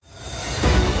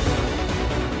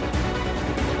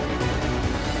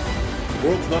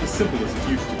world's not as simple as it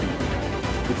used to be.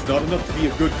 It's not enough to be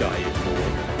a good guy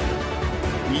anymore.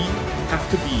 We have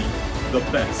to be the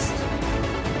best.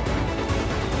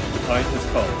 The time has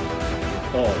come.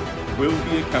 All will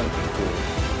be accounted for,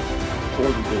 or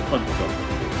we will hunt them.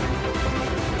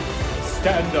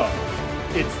 Stand up.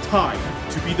 It's time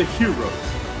to be the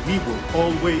heroes we were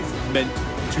always meant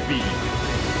to be.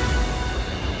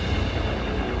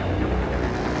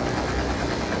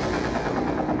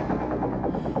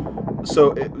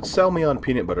 So, sell me on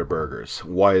peanut butter burgers.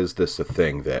 Why is this a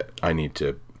thing that I need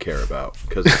to care about?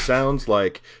 Because it sounds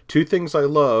like two things I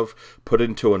love put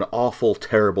into an awful,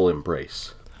 terrible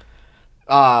embrace.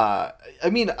 Unless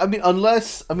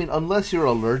you're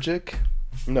allergic.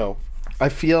 No. I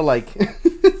feel like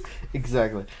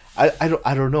exactly. I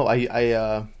don't know.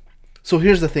 So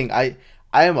here's the thing. I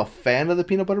am a fan of the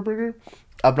peanut butter burger.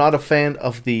 I'm not a fan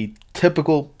of the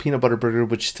typical peanut butter burger,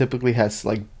 which typically has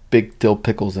like big dill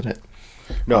pickles in it.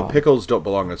 No, pickles don't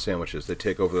belong on sandwiches. They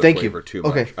take over the flavor too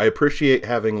much. Okay. I appreciate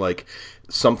having like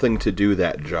something to do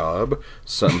that job,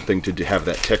 something to have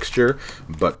that texture,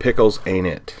 but pickles ain't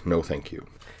it. No, thank you.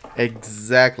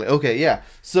 Exactly. Okay, yeah.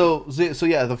 So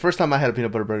yeah, the first time I had a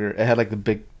peanut butter burger, it had like the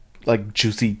big, like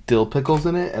juicy dill pickles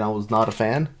in it, and I was not a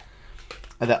fan.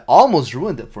 And that almost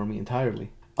ruined it for me entirely.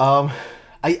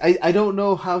 I don't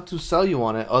know how to sell you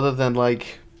on it other than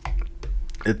like,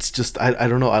 it's just I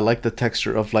don't know. I like the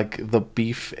texture of like the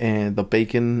beef and the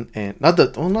bacon, and not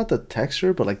the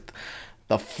texture, but like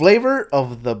the flavor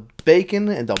of the bacon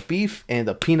and the beef and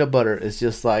the peanut butter is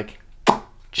just like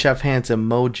chef hands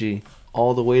emoji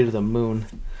all the way to the moon.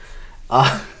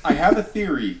 I have a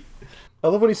theory. I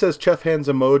love when he says chef hands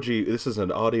emoji. This is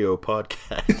an audio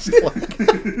podcast.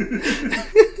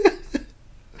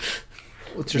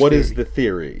 What is the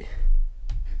theory?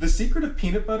 The secret of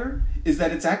peanut butter is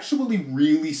that it's actually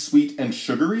really sweet and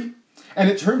sugary, and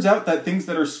it turns out that things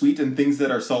that are sweet and things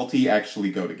that are salty actually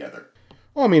go together.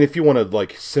 Well, I mean, if you want to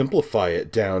like simplify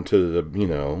it down to the,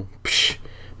 psh,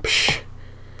 psh.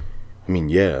 I mean,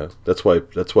 yeah, that's why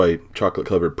chocolate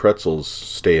covered pretzels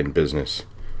stay in business.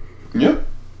 Yep.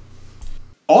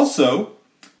 Also,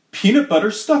 peanut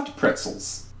butter stuffed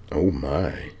pretzels. Oh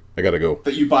my! I gotta go.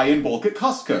 That you buy in bulk at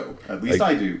Costco. At least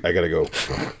I do. I gotta go.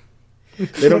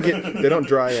 They don't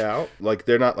dry out. Like,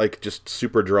 they're not like just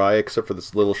super dry except for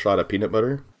this little shot of peanut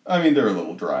butter. I mean, they're a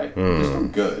little dry. They're still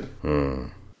good.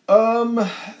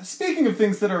 Speaking of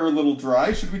things that are a little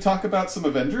dry, should we talk about some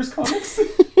Avengers comics?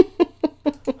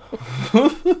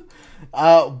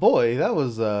 Boy, that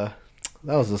was a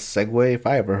segue if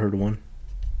I ever heard one.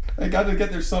 I got to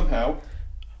get there somehow.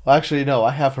 Well, actually, no,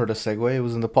 I have heard a segue. It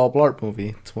was in the Paul Blart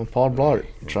movie. It's when Paul Blart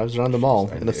drives around the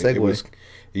mall in a Segway.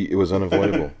 It was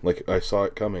unavoidable. Like, I saw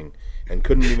it coming and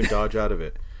couldn't even dodge out of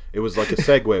it. It was like a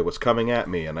Segway was coming at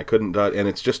me, and I couldn't dodge. And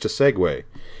it's just a Segway,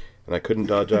 and I couldn't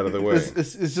dodge out of the way.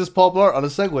 It's just Paul Blart on a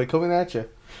Segway coming at you.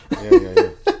 Yeah.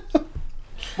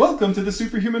 Welcome to the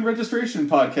Superhuman Registration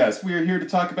Podcast. We are here to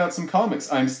talk about some comics.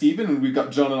 I'm Steven, and we've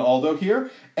got John and Aldo here,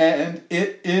 and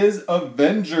it is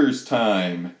Avengers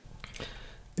time.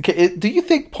 Okay, do you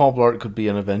think Paul Blart could be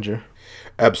an Avenger?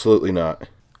 Absolutely not.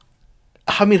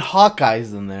 I mean,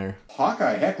 Hawkeye's in there.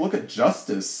 Hawkeye, heck, look at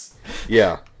Justice.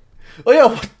 Yeah. Oh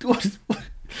yeah,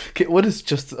 what is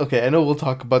Justice? Okay, I know we'll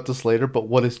talk about this later, but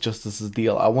what is Justice's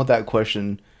deal? I want that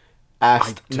question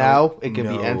asked now. It can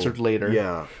be answered later.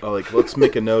 Yeah, like, let's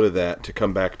make a note of that to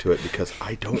come back to it, because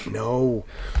I don't know.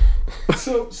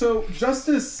 So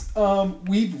Justice,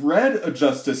 we've read a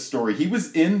Justice story. He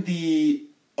was in the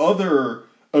other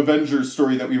Avengers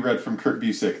story that we read from Kurt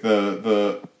Busiek,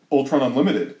 the Ultron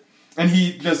Unlimited. And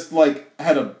he just, like,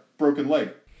 had a broken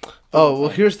leg. Oh, well,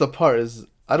 here's the part, is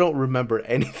I don't remember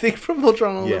anything from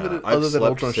Ultron Unlimited other than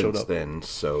Ultron showed up. Then,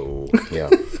 so, yeah.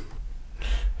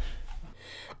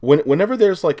 Whenever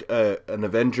there's, like, an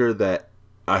Avenger that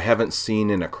I haven't seen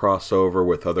in a crossover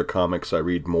with other comics I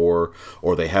read more,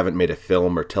 or they haven't made a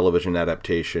film or television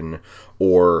adaptation,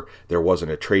 or there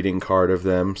wasn't a trading card of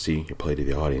them. See, you play to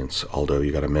the audience. Aldo,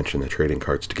 you got to mention the trading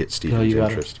cards to get Steven's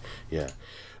interest. Yeah.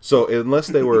 So unless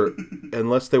they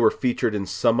were featured in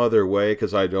some other way,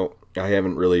 because I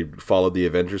haven't really followed the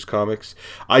Avengers comics,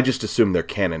 I just assume they're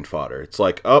cannon fodder. It's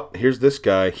like, oh, here's this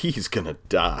guy, he's gonna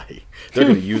die. They're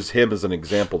gonna use him as an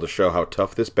example to show how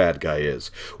tough this bad guy is,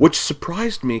 which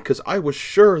surprised me because I was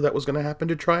sure that was gonna happen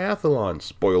to Triathlon.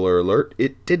 Spoiler alert,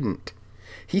 it didn't.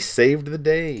 He saved the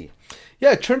day.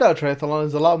 Yeah, it turned out Triathlon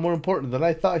is a lot more important than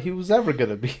I thought he was ever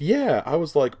gonna be. Yeah, I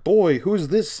was like, boy, who's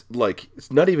this? Like,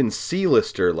 it's not even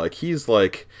C-lister. Like, he's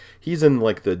in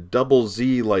like the double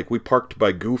Z, like we parked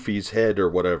by Goofy's head or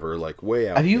whatever, like way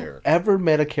out there. Have you ever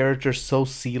met a character so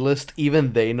C-list,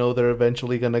 even they know they're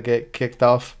eventually gonna get kicked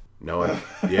off? No,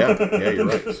 yeah, you're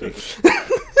right. See?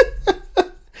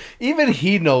 Even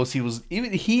he knows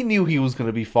he knew he was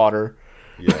gonna be fodder.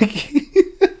 Yeah.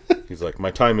 He's like,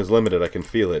 my time is limited. I can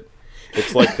feel it.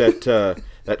 It's like that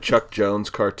Chuck Jones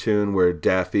cartoon where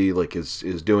Daffy like is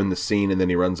doing the scene and then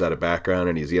he runs out of background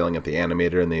and he's yelling at the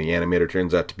animator and the animator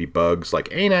turns out to be Bugs. Like,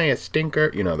 ain't I a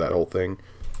stinker? You know, that whole thing.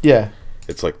 Yeah.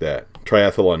 It's like that.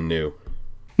 Triathlon new.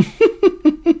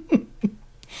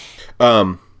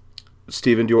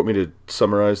 Steven, do you want me to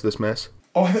summarize this mess?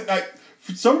 Oh, I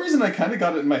for some reason I kind of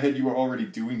got it in my head you were already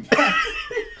doing that.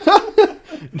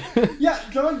 Yeah,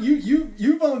 John,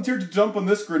 you volunteered to jump on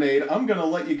this grenade. I'm gonna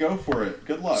let you go for it.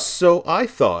 Good luck. So I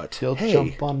thought, He'll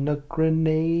jump on a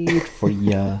grenade for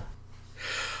ya.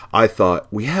 I thought,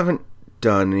 we haven't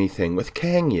done anything with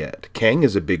Kang yet. Kang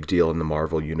is a big deal in the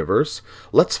Marvel Universe.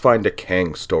 Let's find a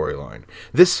Kang storyline.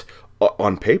 This,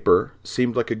 on paper,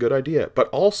 seemed like a good idea, but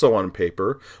also on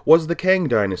paper was the Kang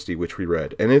Dynasty, which we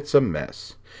read, and it's a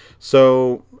mess.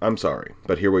 So, I'm sorry,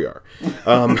 but here we are.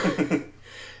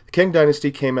 Kang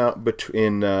Dynasty came out You're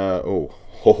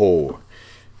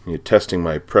testing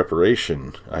my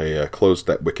preparation. I closed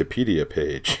that Wikipedia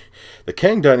page. The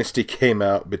Kang Dynasty came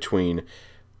out between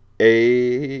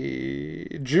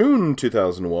June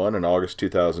 2001 and August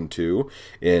 2002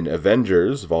 in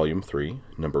Avengers Volume 3,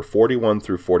 number 41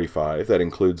 through 45. That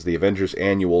includes the Avengers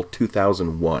Annual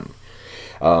 2001.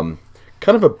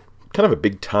 Kind of a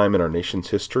big time in our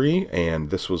nation's history, and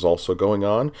this was also going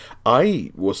on.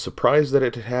 I was surprised that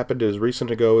it had happened as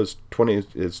recent ago as 20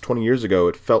 years ago.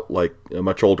 It felt like a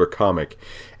much older comic,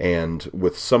 and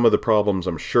with some of the problems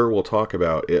I'm sure we'll talk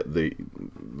about, the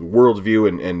worldview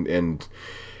and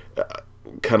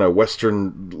kind of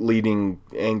Western leading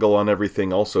angle on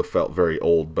everything also felt very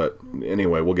old, but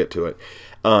anyway, we'll get to it.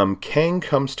 Kang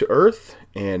comes to Earth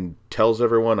and tells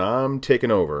everyone, I'm taking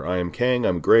over. I am Kang,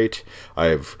 I'm great,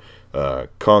 I've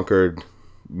conquered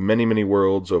many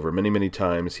worlds over many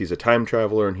times. He's a time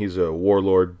traveler and he's a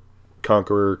warlord,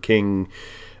 conqueror, king,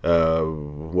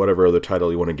 whatever other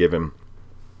title you want to give him.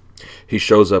 He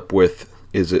shows up with,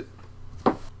 is it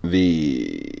his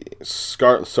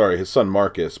son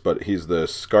Marcus, but he's the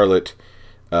Scarlet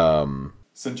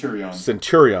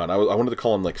Centurion. I wanted to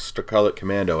call him like Scarlet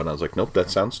Commando, and I was like, nope, that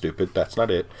sounds stupid. That's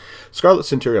not it. Scarlet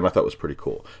Centurion I thought was pretty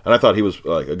cool, and I thought he was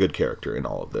like a good character in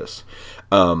all of this.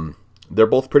 They're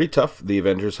both pretty tough. The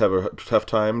Avengers have a tough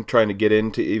time trying to get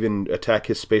in to even attack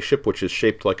his spaceship, which is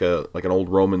shaped like an old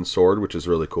Roman sword, which is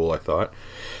really cool, I thought.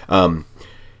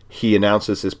 He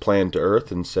announces his plan to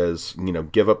Earth and says,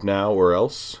 give up now or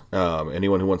else.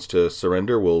 Anyone who wants to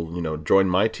surrender will, join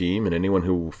my team, and anyone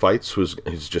who fights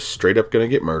is just straight up going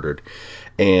to get murdered.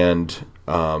 And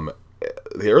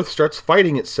the Earth starts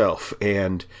fighting itself,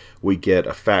 and we get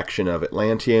a faction of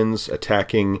Atlanteans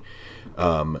attacking.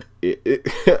 I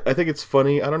think it's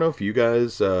funny. I don't know if you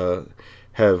guys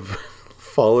have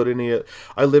followed any.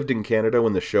 I lived in Canada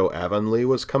when the show Avonlea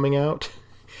was coming out.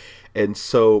 And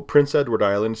so Prince Edward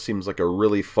Island seems like a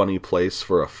really funny place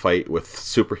for a fight with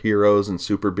superheroes and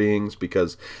super beings,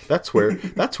 because that's where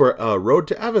Road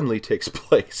to Avonlea takes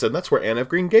place, and that's where Anne of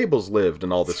Green Gables lived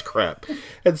and all this crap.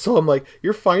 And so I'm like,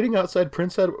 you're fighting outside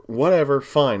Prince Edward? Whatever,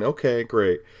 fine, okay,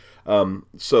 great.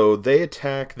 So they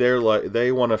attack.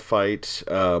 They want to fight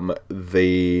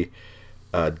the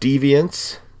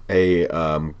Deviants,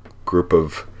 a group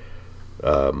of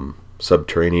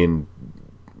subterranean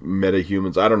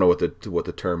metahumans. I don't know what the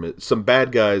term is. Some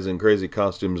bad guys in crazy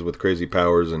costumes with crazy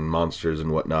powers and monsters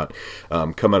and whatnot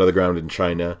come out of the ground in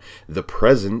China. The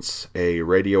Presence, a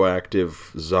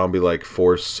radioactive zombie-like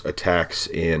force, attacks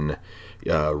in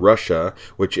Russia,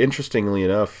 which interestingly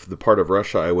enough, the part of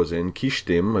Russia I was in,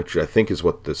 Kishtim, which I think is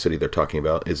what the city they're talking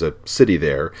about, is a city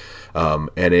there,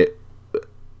 and it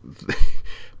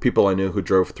people I knew who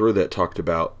drove through that talked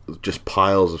about just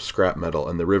piles of scrap metal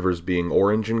and the rivers being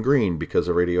orange and green because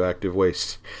of radioactive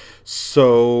waste.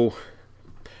 So,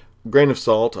 grain of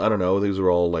salt, I don't know, these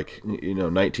were all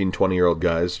 19, 20-year-old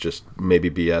guys just maybe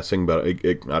BSing, but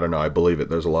I don't know, I believe it.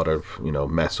 There's a lot of,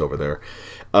 mess over there.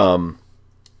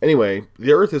 Anyway,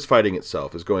 the Earth is fighting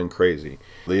itself, is going crazy.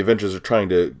 The Avengers are trying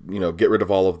to, get rid of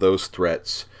all of those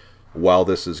threats while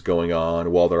this is going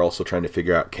on, while they're also trying to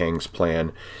figure out Kang's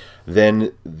plan.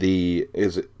 Then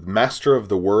is it Master of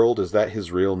the World? Is that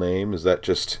his real name? Is that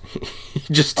just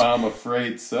I'm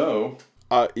afraid so.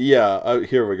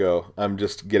 Here we go. I'm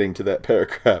just getting to that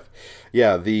paragraph.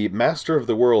 Yeah, the master of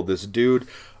the world, this dude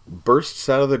bursts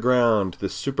out of the ground,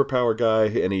 this superpower guy,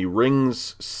 and he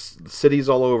rings cities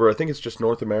all over. I think it's just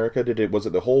North America. Was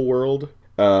it the whole world?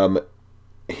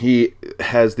 He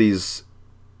has these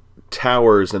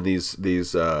towers and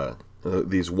these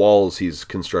walls he's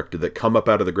constructed that come up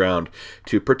out of the ground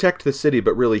to protect the city,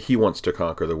 but really he wants to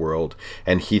conquer the world,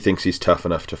 and he thinks he's tough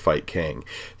enough to fight Kang.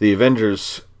 The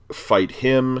Avengers fight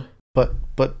him. But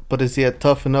is he a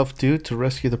tough enough dude to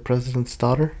rescue the president's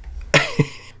daughter?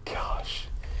 Gosh.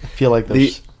 I feel like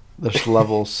there's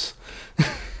levels.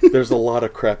 There's a lot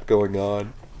of crap going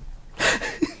on.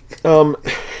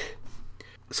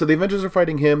 So the Avengers are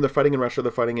fighting him, they're fighting in Russia, they're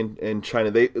fighting in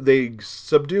China. They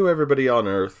subdue everybody on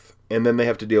Earth, and then they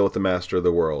have to deal with the Master of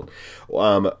the World.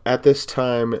 At this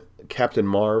time, Captain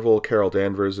Marvel, Carol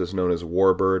Danvers, is known as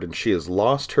Warbird, and she has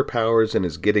lost her powers and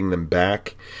is getting them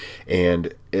back,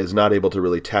 and is not able to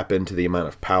really tap into the amount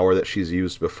of power that she's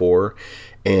used before.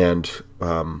 And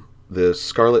the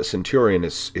Scarlet Centurion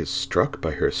is stricken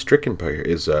by her,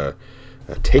 is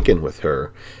taken with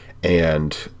her,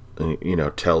 and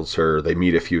tells her, they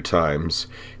meet a few times,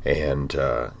 and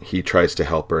he tries to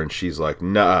help her, and she's like,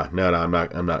 nah, I'm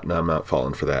not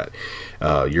falling for that.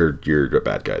 You're a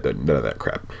bad guy. None of that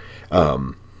crap.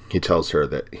 He tells her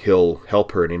that he'll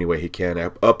help her in any way he can,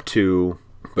 up to,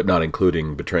 but not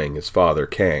including, betraying his father,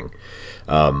 Kang.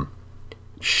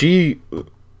 She,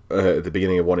 at the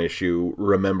beginning of one issue,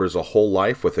 remembers a whole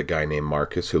life with a guy named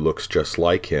Marcus who looks just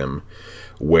like him,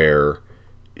 where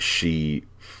she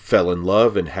fell in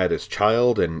love and had his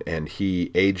child, and he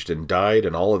aged and died,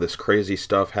 and all of this crazy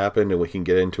stuff happened, and we can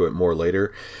get into it more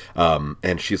later.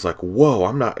 And she's like, whoa,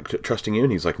 I'm not trusting you.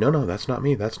 And he's like, no, that's not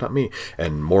me,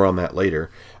 and more on that later.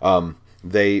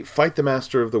 They fight the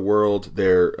Master of the World.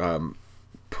 They're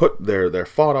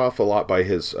fought off a lot by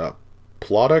his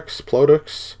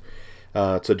Plodux.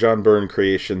 It's a John Byrne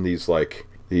creation. These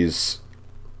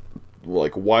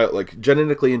wild,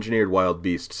 genetically engineered wild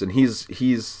beasts, and he's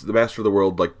the Master of the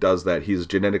World. Does that? He's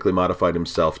genetically modified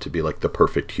himself to be the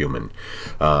perfect human.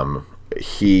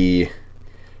 He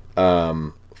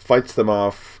fights them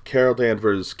off. Carol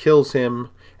Danvers kills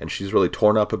him, and she's really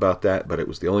torn up about that, but it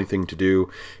was the only thing to do.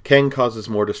 Kang causes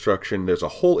more destruction. There's a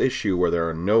whole issue where there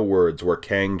are no words, where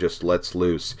Kang just lets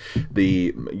loose.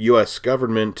 The U.S.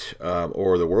 government,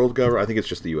 or the world government, I think it's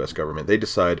just the U.S. government, they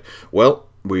decide, well,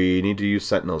 we need to use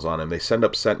Sentinels on him. They send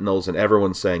up Sentinels, and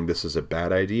everyone's saying, this is a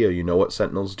bad idea. You know what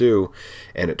Sentinels do.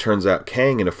 And it turns out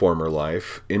Kang, in a former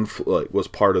life, was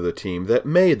part of the team that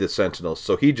made the Sentinels.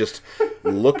 So he just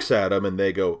looks at them, and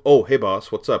they go, oh, hey,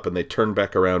 boss, what's up? And they turn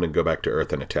back around and go back to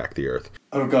Earth and attack the Earth.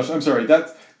 Oh, gosh, I'm sorry.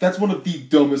 That's one of the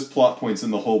dumbest plot points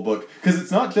in the whole book. Because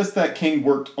it's not just that Kang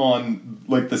worked on,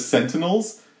 the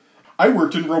Sentinels. I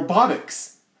worked in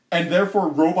robotics. And therefore,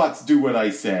 robots do what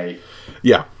I say.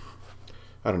 Yeah.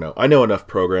 I don't know. I know enough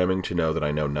programming to know that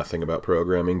I know nothing about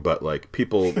programming, but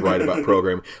people write about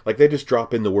programming, they just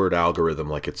drop in the word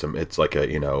algorithm it's like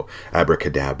a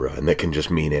abracadabra, and that can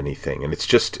just mean anything, and it's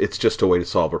just a way to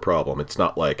solve a problem. It's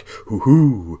not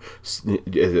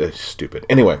stupid.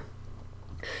 Anyway,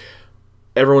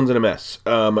 everyone's in a mess.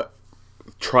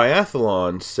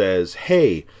 Triathlon says,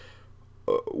 hey,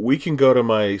 we can go to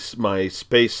my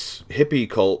space hippie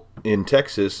cult in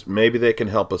Texas. Maybe they can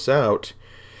help us out.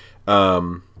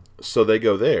 So they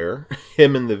go there,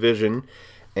 him and the Vision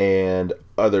and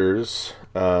others.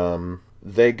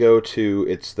 They go to,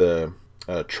 it's the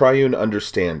Triune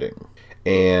Understanding,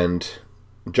 and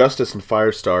Justice and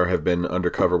Firestar have been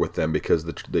undercover with them because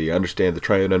the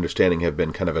Triune Understanding have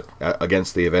been kind of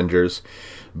against the Avengers,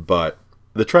 but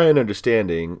the Triune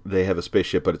Understanding, they have a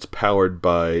spaceship, but it's powered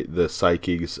by the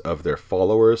psyches of their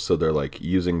followers, so they're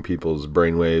using people's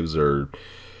brainwaves or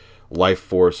life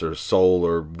force or soul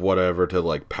or whatever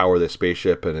to power the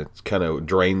spaceship, and it kind of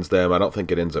drains them. I don't think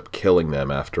it ends up killing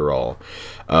them after all.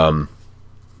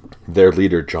 Their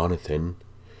leader, Jonathan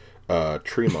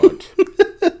Tremont.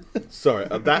 Sorry,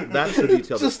 that's the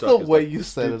detail. Just the way you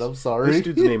said it. I'm sorry. This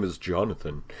dude's name is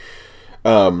Jonathan.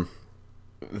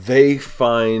 They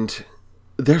find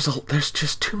there's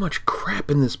just too much crap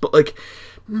in this book.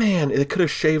 Man, it could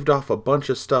have shaved off a bunch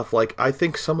of stuff. I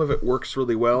think some of it works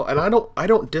really well, and I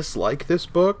don't dislike this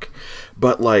book,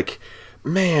 but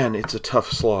man, it's a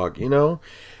tough slog,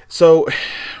 So,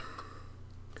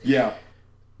 yeah,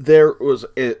 there's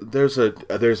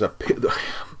a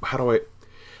how do I?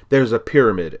 there's a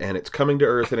pyramid and it's coming to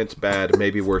Earth and it's bad,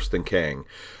 maybe worse than Kang.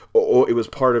 Or it was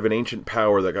part of an ancient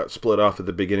power that got split off at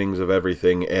the beginnings of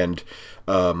everything, and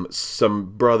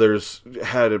some brothers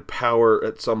had a power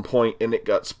at some point and it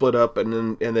got split up, and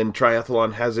then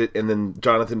Triathlon has it, and then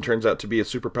Jonathan turns out to be a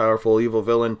super powerful evil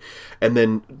villain, and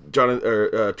then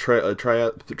Triathlon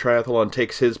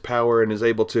takes his power and is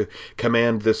able to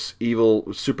command this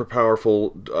evil, super powerful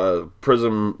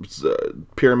prism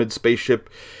pyramid spaceship.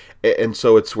 And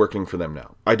so it's working for them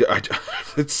now.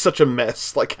 It's such a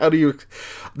mess. Like, how do you...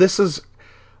 This is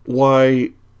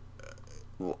why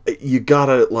you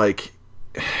gotta, like...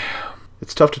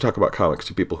 It's tough to talk about comics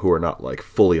to people who are not, like,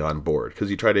 fully on board.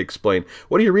 Because you try to explain,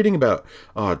 what are you reading about?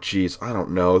 Oh, geez, I don't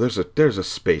know. There's a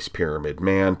space pyramid,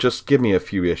 man. Just give me a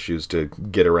few issues to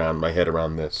get my head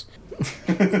around this.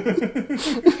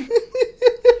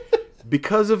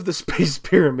 Because of the space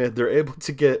pyramid, they're able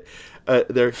to get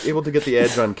the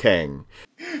edge on Kang.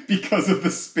 Because of the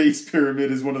space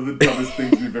pyramid is one of the dumbest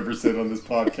things we've ever said on this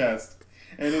podcast.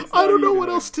 And it's I don't know what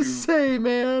else to say,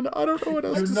 man. I don't know what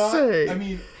else to say. I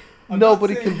mean,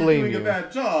 nobody can blame you. Doing a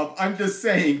bad job. I'm just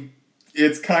saying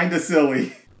it's kind of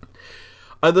silly.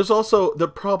 There's also the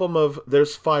problem of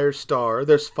there's Firestar,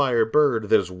 there's Firebird,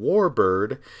 there's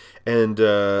Warbird, and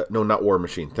no, not War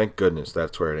Machine. Thank goodness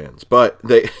that's where it ends. But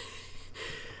they.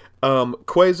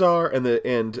 Quasar and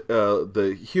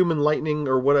the Human Lightning,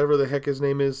 or whatever the heck his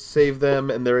name is, save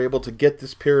them, and they're able to get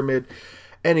this pyramid.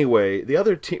 Anyway, the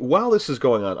other team, while this is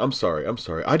going on, I'm sorry,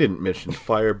 I didn't mention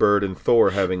Firebird and Thor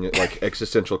having, like,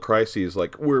 existential crises,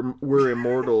 like, we're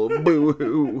immortal,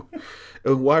 boo-hoo,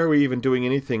 why are we even doing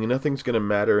anything, nothing's gonna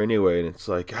matter anyway, and it's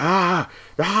like,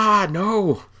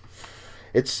 no.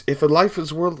 It's if the life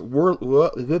is well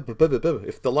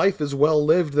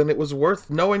lived, then it was worth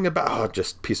knowing about. Oh,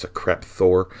 just piece of crap,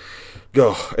 Thor.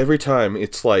 Every time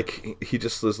it's like he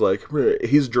just is like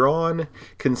he's drawn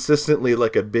consistently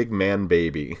like a big man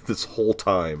baby this whole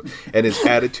time, and his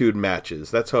attitude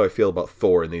matches. That's how I feel about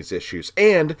Thor in these issues.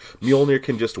 And Mjolnir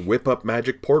can just whip up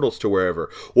magic portals to wherever.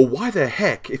 Well, why the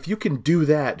heck, if you can do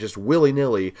that just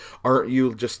willy-nilly, aren't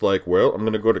you just like, well, I'm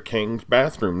gonna go to Kang's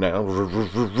bathroom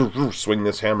now, swing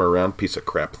this hammer around, piece of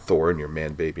crap, Thor, and your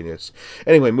man babiness.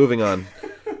 Anyway, moving on.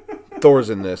 Thor's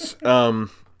in this.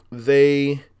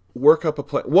 They work up a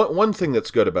plan. One thing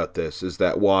that's good about this is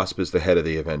that Wasp is the head of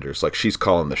the Avengers. Like, she's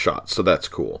calling the shots, so that's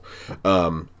cool.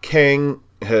 Kang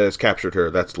has captured her.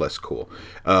 That's less cool.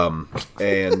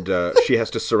 And she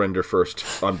has to surrender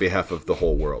first on behalf of the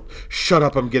whole world. Shut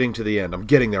up, I'm getting to the end. I'm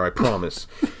getting there, I promise.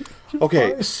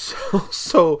 Okay,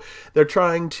 so they're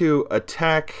trying to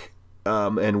attack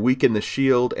and weaken the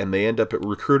shield, and they end up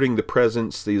recruiting the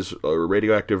Presence, these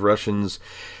radioactive Russians,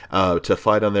 to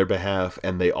fight on their behalf.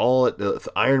 And they all,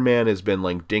 Iron Man has been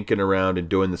like dinking around and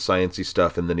doing the sciencey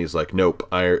stuff, and then he's like, nope,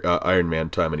 Iron Man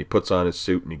time, and he puts on his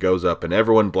suit and he goes up, and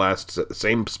everyone blasts at the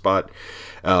same spot.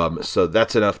 So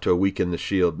that's enough to weaken the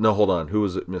shield. No, hold on, who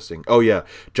was it missing? Oh yeah,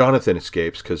 Jonathan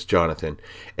escapes, because Jonathan,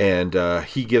 and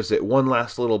he gives it one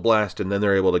last little blast, and then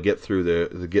they're able to get through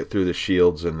the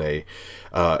shields, and they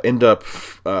end up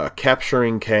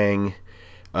capturing Kang.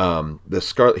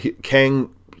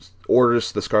 Kang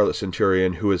orders the Scarlet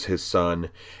Centurion, who is his son,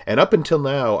 and up until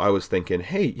now I was thinking,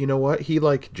 hey, you know what, he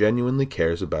like genuinely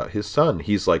cares about his son.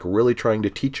 He's like really trying to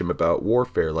teach him about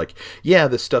warfare. Like, yeah,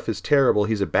 this stuff is terrible,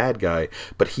 he's a bad guy,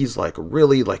 but he's like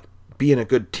really like being a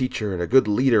good teacher and a good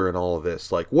leader and all of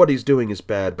this. Like, what he's doing is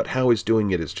bad, but how he's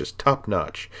doing it is just top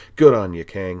notch. Good on you,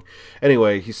 Kang.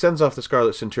 Anyway, he sends off the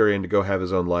Scarlet Centurion to go have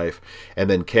his own life, and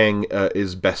then Kang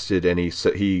is bested, and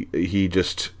he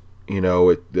just, you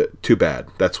know, too bad.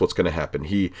 That's what's going to happen.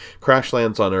 He crash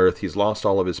lands on Earth. He's lost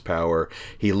all of his power.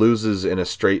 He loses in a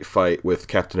straight fight with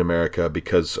Captain America,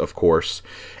 because, of course,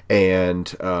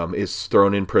 and is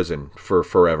thrown in prison for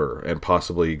forever and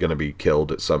possibly going to be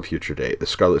killed at some future date. The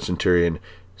Scarlet Centurion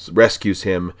rescues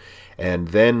him, and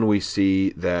then we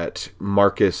see that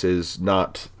Marcus is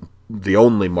not the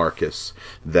only Marcus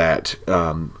that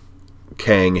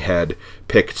Kang had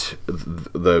picked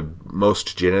the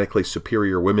most genetically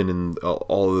superior women in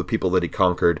all of the people that he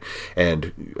conquered,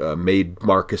 and made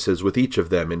Marcuses with each of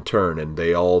them in turn, and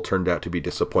they all turned out to be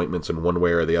disappointments in one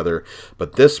way or the other.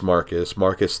 But this Marcus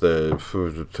the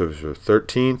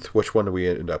 13th, which one do we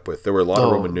end up with? There were a lot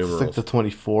of Roman numerals. It's like the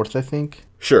 24th, I think.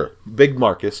 Sure, big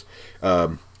Marcus.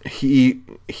 He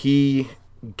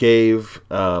gave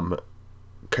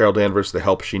Carol Danvers the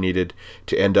help she needed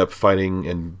to end up fighting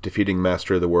and defeating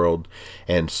Master of the World.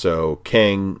 And so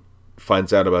Kang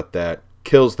finds out about that,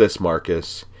 kills this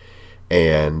Marcus,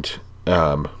 and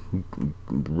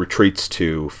retreats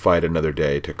to fight another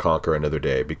day, to conquer another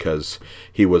day, because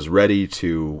he was ready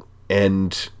to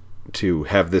end to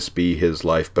have this be his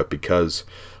life, but because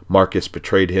Marcus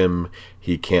betrayed him,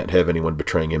 he can't have anyone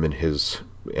betraying him in his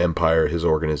empire, his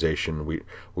organization. We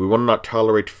will not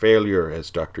tolerate failure, as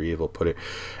Dr. Evil put it.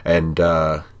 And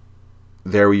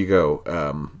there you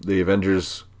go. The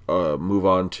Avengers move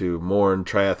on to Morn.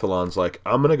 Triathlon's like,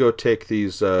 I'm gonna go take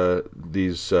these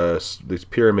space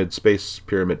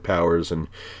pyramid powers and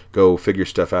go figure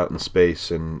stuff out in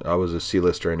space. And I was a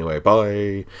C-lister anyway.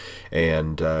 Bye.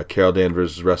 And Carol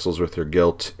Danvers wrestles with her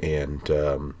guilt, and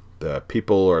the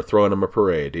people are throwing him a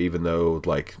parade, even though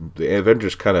like the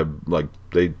Avengers kind of like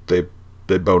they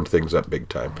boned things up big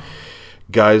time.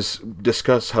 Guys,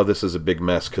 discuss how this is a big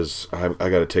mess, because I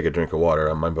got to take a drink of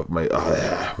water.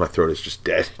 My throat is just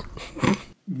dead.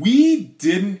 We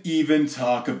didn't even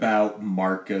talk about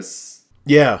Marcus.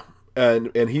 Yeah,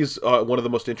 and he's one of the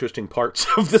most interesting parts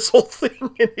of this whole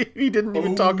thing, and he didn't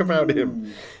even talk about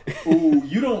him. Ooh,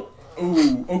 you don't...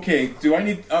 Ooh, okay, do I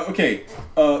need... okay,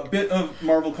 a bit of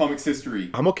Marvel Comics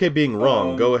history. I'm okay being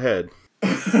wrong, go ahead.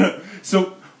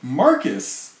 So,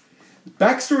 Marcus...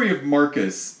 Backstory of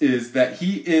Marcus is that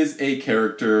he is a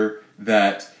character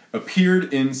that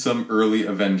appeared in some early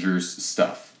Avengers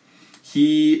stuff.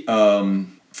 He,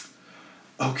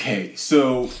 okay,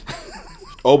 so...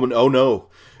 Oh no.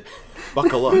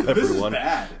 Buckle up, everyone.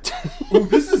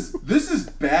 This is bad. This is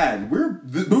bad.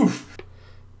 Oof.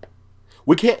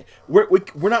 We can't... We're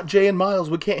not Jay and Miles.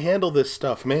 We can't handle this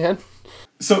stuff, man.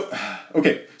 So,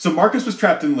 okay, so Marcus was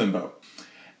trapped in limbo.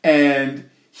 And...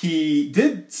 he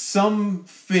did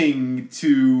something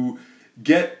to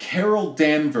get Carol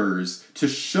Danvers to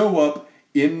show up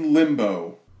in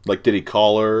limbo. Like, did he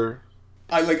call her?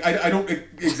 I don't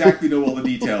exactly know all the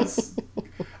details.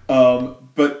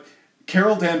 But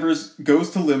Carol Danvers goes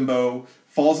to limbo,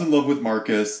 falls in love with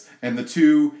Marcus, and the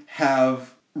two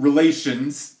have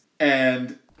relations,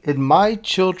 and... In my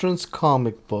children's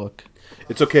comic book...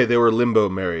 It's okay, they were limbo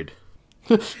married.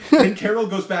 And Carol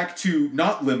goes back to,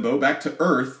 not limbo, back to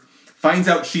Earth, finds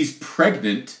out she's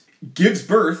pregnant, gives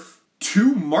birth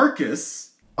to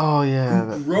Marcus,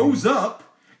 who grows up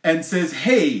and says,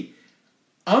 hey,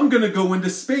 I'm going to go into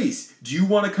space. Do you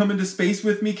want to come into space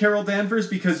with me, Carol Danvers,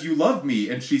 because you love me?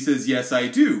 And she says, yes, I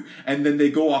do. And then they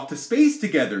go off to space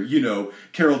together. You know,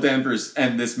 Carol Danvers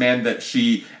and this man that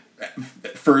she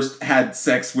first had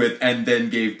sex with and then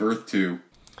gave birth to.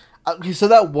 Okay, so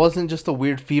that wasn't just a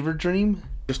weird fever dream?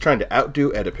 Just trying to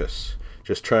outdo Oedipus.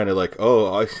 Just trying to like,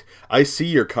 oh, I see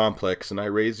your complex and I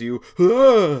raise you.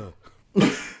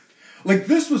 Like,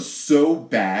 this was so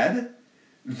bad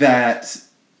that,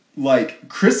 like,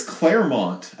 Chris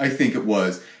Claremont, I think it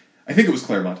was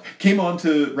Claremont, came on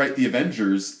to write the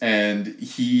Avengers, and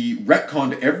he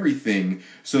retconned everything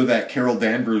so that Carol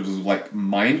Danvers was, like,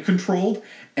 mind-controlled,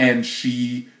 and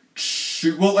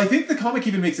well, I think the comic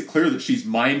even makes it clear that she's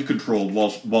mind-controlled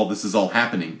while this is all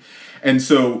happening. And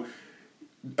so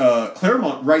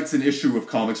Claremont writes an issue of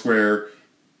comics where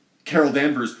Carol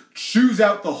Danvers chews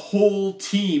out the whole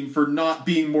team for not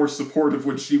being more supportive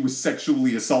when she was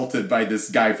sexually assaulted by this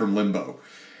guy from Limbo.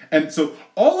 And so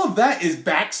all of that is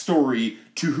backstory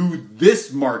to who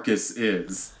this Marcus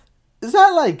is. Is that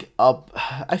like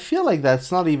I feel like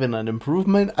that's not even an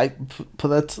improvement. But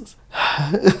that's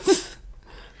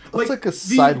it's like a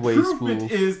sideways move. The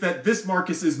improvement is that this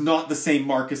Marcus is not the same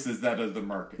Marcus as that other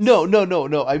Marcus. No.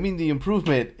 I mean the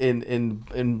improvement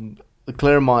in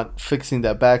Claremont fixing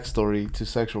that backstory to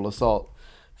sexual assault.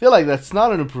 I feel like that's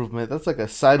not an improvement. That's like a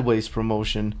sideways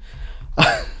promotion.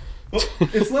 Well,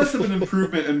 it's less of an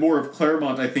improvement and more of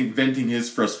Claremont, I think, venting his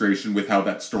frustration with how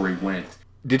that story went.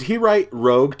 Did he write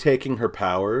Rogue taking her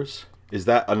powers? Is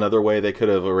that another way they could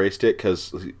have erased it?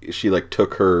 Because she like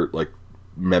took her like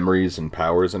memories and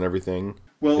powers and everything.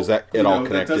 Well, is that it all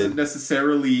connected? That doesn't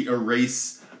necessarily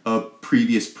erase a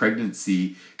previous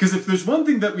pregnancy. Because if there's one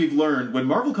thing that we've learned, when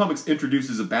Marvel Comics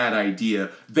introduces a bad idea,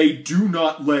 they do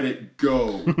not let it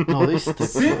go. No, they stick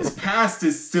Sin's past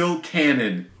is still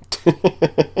canon.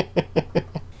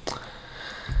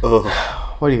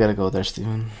 Why do you gotta go there,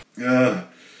 Steven?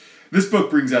 This book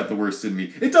brings out the worst in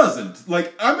me. It doesn't.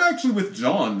 Like, I'm actually with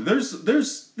John. This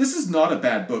is not a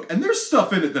bad book, and there's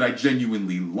stuff in it that I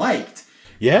genuinely liked.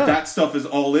 Yeah. That stuff is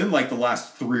all in like the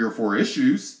last 3 or 4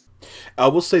 issues. I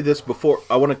will say this before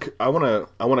I want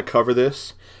to cover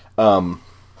this.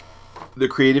 The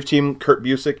creative team, Kurt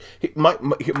Busiek, he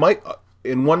might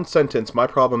in one sentence, my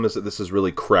problem is that this is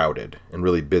really crowded and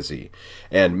really busy.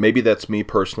 And maybe that's me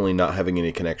personally not having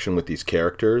any connection with these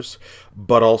characters,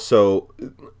 but also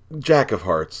Jack of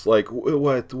Hearts, like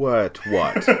what?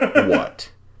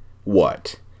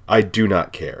 I do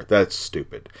not care. That's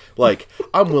stupid. Like,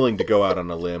 I'm willing to go out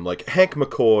on a limb. Like, Hank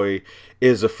McCoy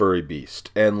is a furry beast.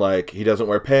 And, like, he doesn't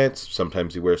wear pants.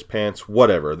 Sometimes he wears pants.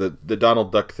 Whatever. The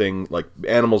Donald Duck thing, like,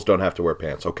 animals don't have to wear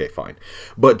pants. Okay, fine.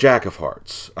 But Jack of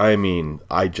Hearts. I mean,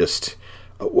 I just...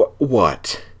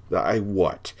 What?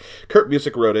 What? Kurt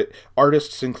Busiek wrote it.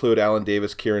 Artists include Alan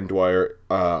Davis, Kieran Dwyer,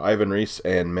 Ivan Reis,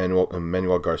 and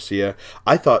Manuel Garcia.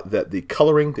 I thought that the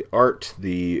coloring, the art,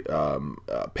 the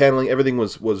paneling, everything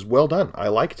was well done. I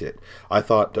liked it. I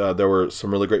thought there were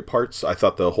some really great parts. I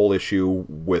thought the whole issue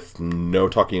with no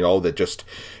talking at all, that just,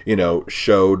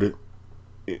 showed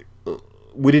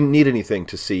we didn't need anything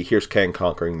to see here's Kang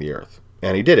conquering the Earth.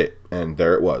 And he did it. And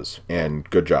there it was. And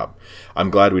good job. I'm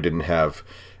glad we didn't have,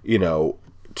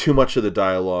 too much of the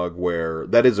dialogue where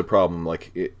that is a problem.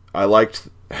 Like, I liked...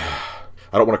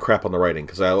 I don't want to crap on the writing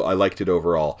because I liked it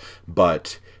overall,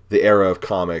 but the era of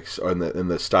comics and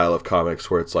the style of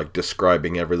comics where it's like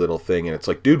describing every little thing, and it's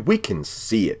like, dude, we can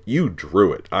see it. You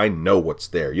drew it. I know what's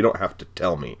there. You don't have to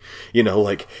tell me.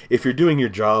 Like, if you're doing your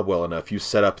job well enough, you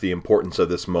set up the importance of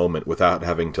this moment without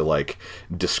having to, like,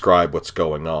 describe what's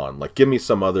going on. Like, give me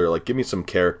some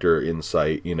character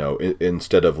insight,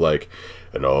 instead of, like,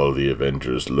 and all the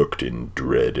Avengers looked in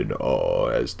dread and awe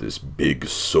as this big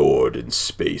sword in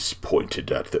space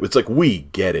pointed at them. It's like, we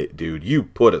get it, dude. You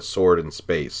put a sword in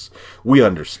space. We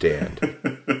understand.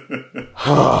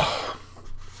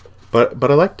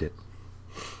 But I liked it.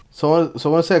 So I want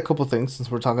to say a couple things since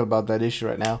we're talking about that issue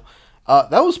right now.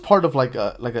 That was part of like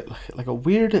a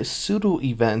weird pseudo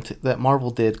event that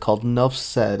Marvel did called Nuff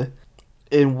Said,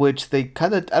 in which they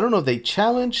kind of, I don't know if they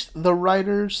challenged the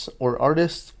writers or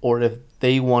artists or if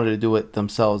they wanted to do it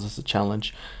themselves as a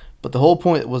challenge. But the whole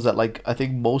point was that, like, I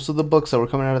think most of the books that were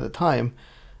coming out at the time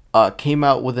came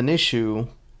out with an issue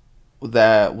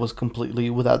that was completely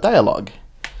without dialogue.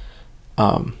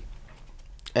 And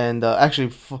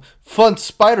actually, fun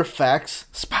spider facts.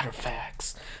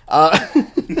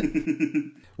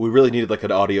 We really needed like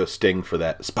an audio sting for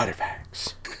that. Spider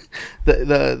facts.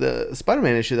 The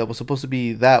Spider-Man issue that was supposed to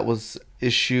be that was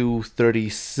issue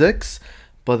 36,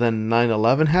 but then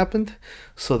 9/11 happened,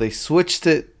 so they switched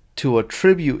it to a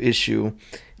tribute issue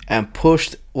and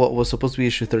pushed what was supposed to be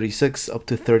issue 36 up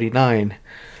to 39.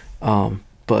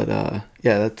 But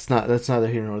yeah, that's neither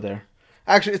here nor there.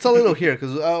 Actually, it's a little here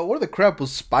because where the crap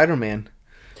was Spider-Man?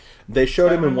 They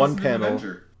showed him in one wasn't an panel.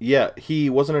 Avenger. Yeah, he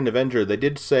wasn't an Avenger. They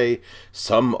did say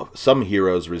some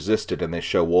heroes resisted, and they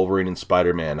show Wolverine and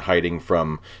Spider-Man hiding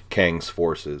from Kang's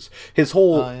forces. His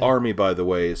whole army, by the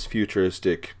way, is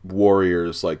futuristic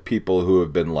warriors, like people who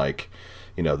have been like,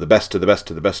 the best of the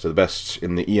best of the best of the best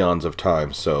in the eons of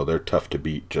time. So they're tough to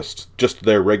beat. Just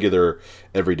their regular,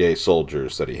 everyday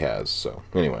soldiers that he has. So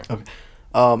anyway. Okay.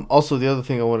 Also, the other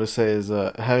thing I want to say is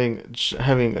having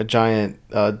a giant.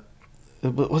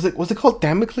 Was it called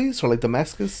Damocles or like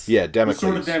Damascus? Yeah, Damocles.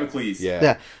 Sort of Damocles.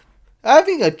 Yeah.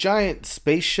 Having a giant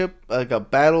spaceship, like a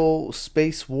battle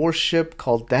space warship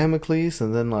called Damocles,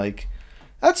 and then like,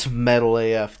 that's metal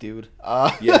AF, dude.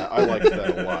 Yeah, I liked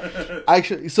that a lot.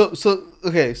 Actually,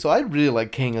 so I really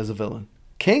like Kang as a villain.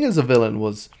 Kang as a villain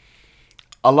was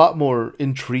a lot more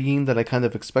intriguing than I kind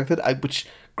of expected. Which,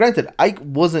 granted, I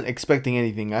wasn't expecting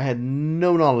anything. I had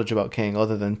no knowledge about Kang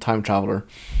other than time traveler.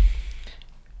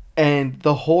 And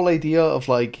the whole idea of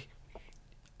like,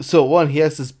 so one, he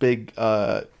has this big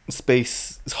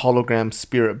space hologram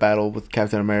spirit battle with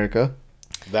Captain America.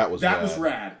 That was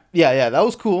rad. Yeah, that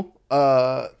was cool.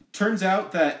 Turns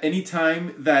out that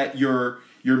anytime that your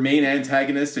main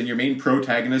antagonist and your main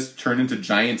protagonist turn into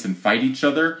giants and fight each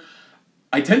other,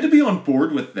 I tend to be on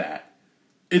board with that.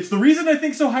 It's the reason I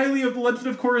think so highly of The Legend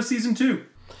of Korra Season 2.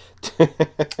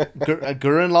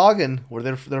 Gurren Lagann, where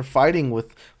they're fighting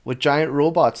with giant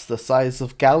robots the size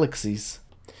of galaxies.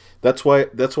 That's why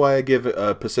I give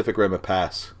Pacific Rim a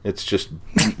pass. It's just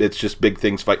big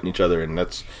things fighting each other, and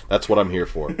that's what I'm here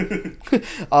for.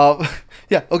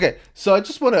 Yeah. Okay. So I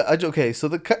just want to. Okay. So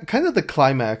the kind of the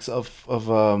climax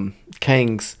of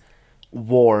Kang's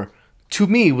war to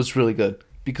me was really good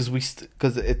because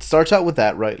because it starts out with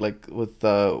that, right, like with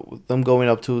them going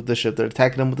up to the ship, they're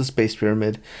attacking them with the space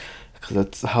pyramid because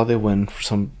that's how they win for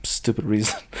some stupid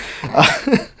reason.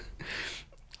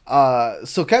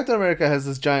 So Captain America has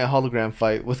this giant hologram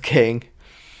fight with Kang,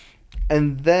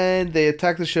 and then they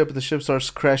attack the ship, and the ship starts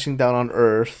crashing down on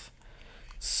Earth.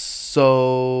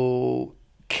 So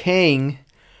Kang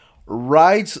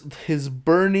rides his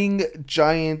burning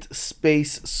giant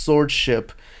space sword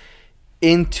ship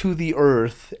into the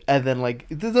Earth, and then like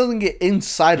it doesn't get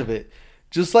inside of it,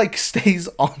 just like stays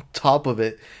on top of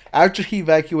it after he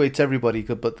evacuates everybody.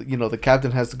 But the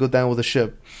captain has to go down with the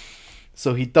ship,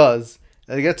 so he does.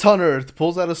 and he gets on Earth,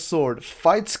 pulls out a sword,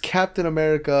 fights Captain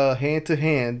America hand to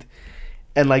hand,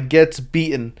 and like gets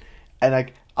beaten. And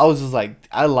like I was just like,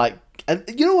 and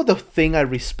you know what the thing I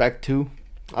respect too?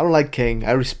 I don't like King.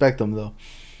 I respect him though.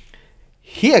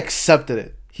 He accepted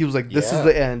it. He was like, this is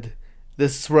the end.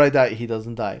 This is where I die. He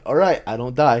doesn't die. All right, I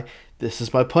don't die. This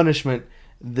is my punishment.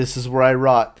 This is where I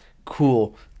rot.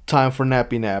 Cool. Time for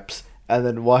nappy naps. And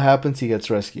then what happens? He gets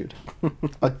rescued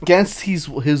against his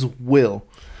will.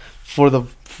 For the,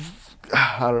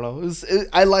 I don't know.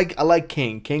 I like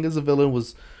King. King as a villain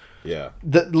was,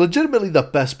 legitimately the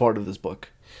best part of this book.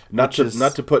 Not to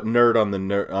put nerd on the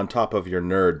nerd on top of your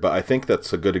nerd, but I think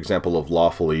that's a good example of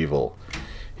lawful evil.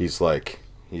 He's got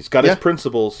his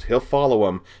principles. He'll follow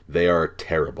them. They are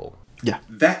terrible. Yeah.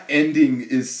 That ending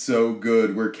is so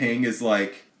good where Kang is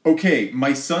like, okay,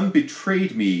 my son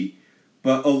betrayed me,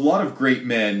 but a lot of great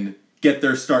men get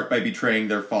their start by betraying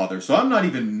their father. So I'm not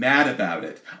even mad about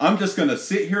it. I'm just going to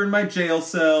sit here in my jail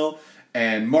cell,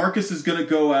 and Marcus is going to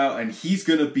go out, and he's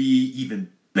going to be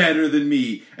even better than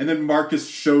me. And then Marcus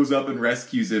shows up and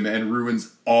rescues him and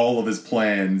ruins all of his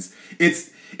plans. It's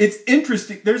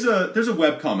interesting. There's a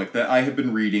webcomic that I have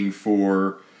been reading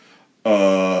for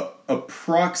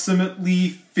approximately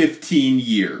 15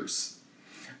 years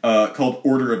called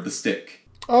Order of the Stick.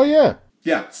 Oh, yeah.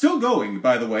 Yeah, still going,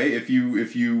 by the way, if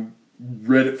you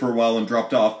read it for a while and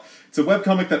dropped off. It's a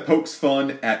webcomic that pokes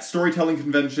fun at storytelling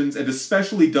conventions and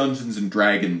especially Dungeons and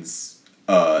Dragons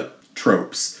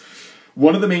tropes.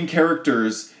 One of the main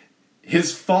characters,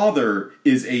 his father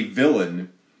is a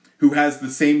villain who has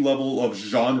the same level of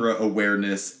genre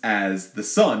awareness as the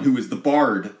son, who is the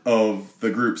bard of the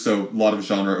group, so a lot of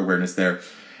genre awareness there.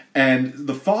 And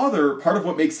the father, part of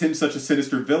what makes him such a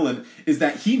sinister villain is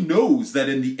that he knows that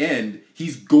in the end,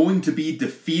 he's going to be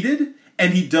defeated,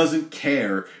 and he doesn't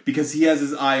care because he has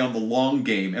his eye on the long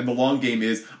game. And the long game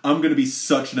is, I'm going to be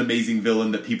such an amazing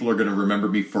villain that people are going to remember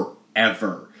me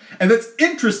forever. And that's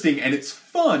interesting, and it's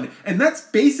fun, and that's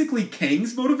basically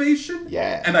Kang's motivation.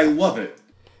 Yeah. And I love it.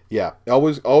 Yeah,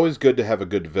 always good to have a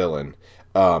good villain.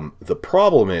 The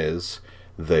problem is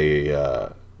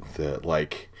the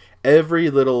like every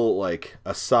little like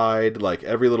aside, like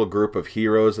every little group of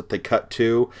heroes that they cut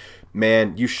to,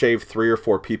 man, you shave 3 or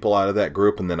 4 people out of that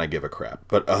group, and then I give a crap.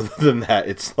 But other than that,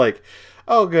 it's like,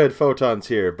 oh, good, Photon's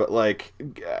here, but like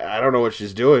I don't know what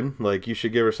she's doing. Like you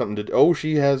should give her something to. Oh,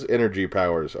 she has energy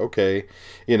powers. Okay,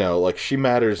 like she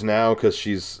matters now because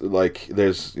she's like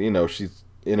there's she's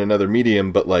in another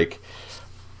medium, but like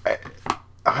I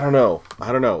don't know.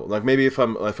 Like maybe if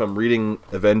I'm reading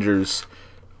Avengers,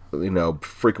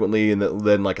 frequently, and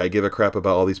then like I give a crap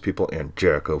about all these people and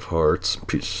Jack of Hearts,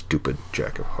 stupid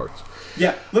Jack of Hearts.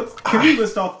 Yeah, can we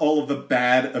list off all of the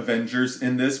bad Avengers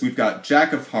in this? We've got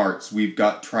Jack of Hearts, we've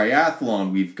got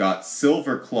Triathlon, we've got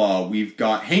Silverclaw, we've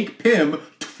got Hank Pym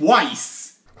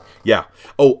twice. Yeah.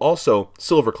 Oh, also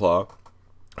Silverclaw.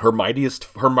 Her mightiest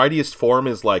form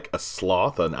is like a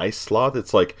sloth, an ice sloth.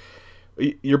 It's like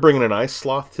you're bringing an ice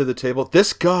sloth to the table.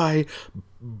 This guy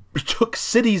took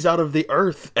cities out of the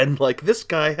earth, and like this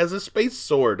guy has a space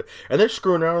sword, and they're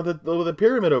screwing around with the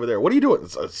pyramid over there. What are you doing?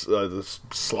 This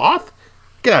sloth?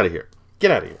 Get out of here! Get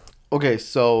out of here! Okay,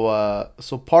 so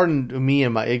pardon me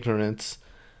and my ignorance.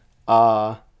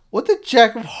 What did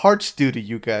Jack of Hearts do to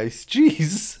you guys?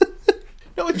 Jeez.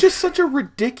 No, it's just such a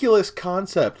ridiculous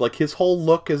concept. Like his whole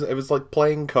look it was like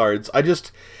playing cards.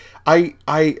 It's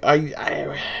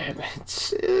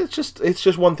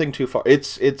just one thing too far.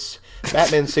 It's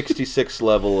Batman 66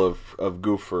 level of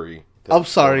goofery. I'm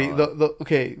sorry.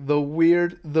 The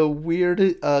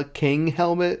weird King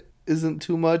helmet isn't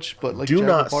too much, but like do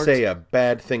not say a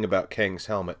bad thing about Kang's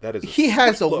helmet. That is he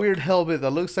has a weird helmet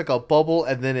that looks like a bubble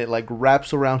and then it like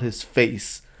wraps around his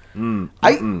face. Nope.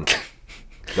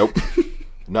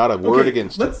 Not a word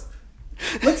against it.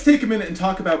 Let's take a minute and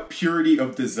talk about purity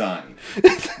of design.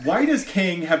 Why does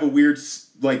Kang have a weird,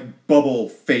 like, bubble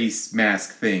face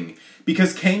mask thing?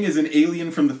 Because Kang is an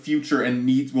alien from the future and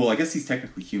needs... Well, I guess he's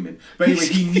technically human. But anyway,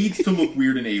 he needs to look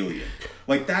weird and alien.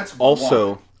 Like, that's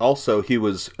why. Also, he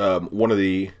was one of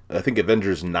the... I think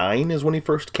Avengers 9 is when he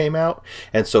first came out.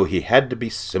 And so he had to be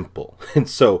simple. And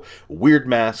so weird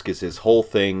mask is his whole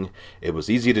thing. It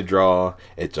was easy to draw.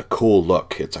 It's a cool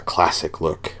look. It's a classic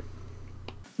look.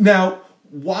 Now,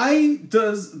 why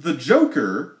does the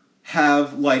Joker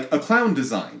have, like, a clown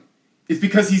design? It's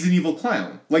because he's an evil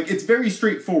clown. Like, it's very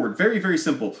straightforward, very, very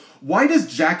simple. Why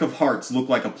does Jack of Hearts look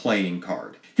like a playing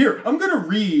card? Here, I'm going to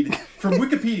read from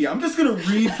Wikipedia. I'm just going to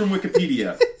read from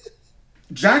Wikipedia.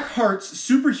 Jack Hart's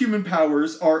superhuman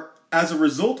powers are as a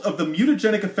result of the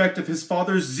mutagenic effect of his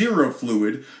father's zero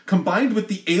fluid, combined with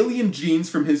the alien genes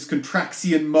from his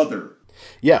Contraxian mother.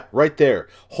 Yeah, right there.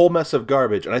 Whole mess of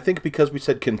garbage. And I think because we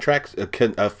said father's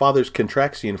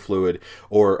contraxian fluid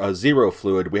or zero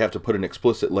fluid, we have to put an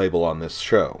explicit label on this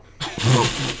show.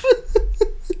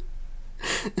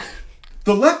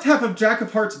 The left half of Jack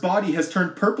of Hearts' body has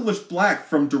turned purplish black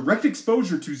from direct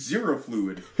exposure to zero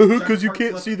fluid. Because you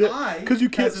can't see that. Because you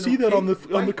can't see that on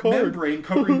the card. Membrane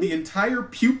covering the entire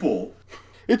pupil.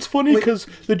 It's funny because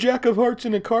the Jack of Hearts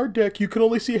in a card deck, you can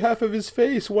only see half of his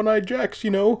face. One-eyed Jacks, you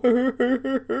know. Right,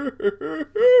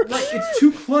 it's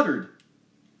too cluttered.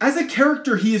 As a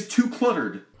character, he is too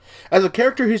cluttered. As a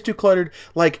character, he's too cluttered.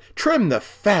 Like, trim the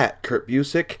fat, Kurt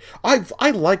Busiek.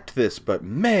 I liked this, but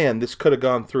man, this could have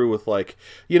gone through with like,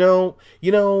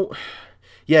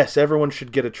 yes, everyone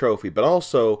should get a trophy, but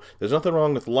also, there's nothing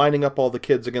wrong with lining up all the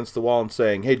kids against the wall and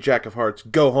saying, hey, Jack of Hearts,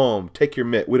 go home, take your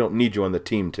mitt, we don't need you on the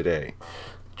team today.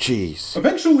 Jeez.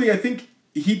 Eventually, I think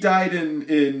he died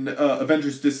in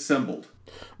Avengers Disassembled.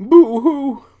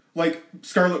 Boo-hoo. Like,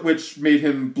 Scarlet Witch made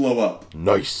him blow up.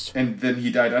 Nice. And then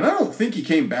he died, and I don't think he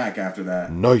came back after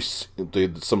that. Nice.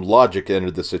 Some logic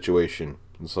entered the situation.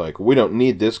 It's like, we don't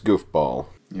need this goofball.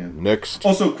 Yeah. Next.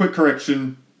 Also, quick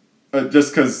correction,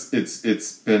 just because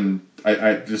it's been...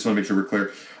 I just want to make sure we're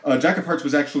clear. Jack of Hearts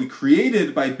was actually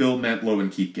created by Bill Mantlo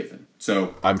and Keith Giffen.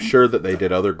 So I'm sure that they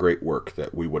did other great work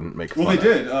that we wouldn't make fun of. Well, they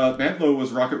did. Mantlo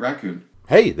was Rocket Raccoon.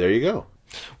 Hey, there you go.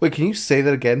 Wait, can you say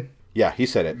that again? Yeah, he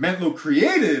said it. Mantlo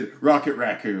created Rocket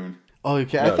Raccoon. Oh,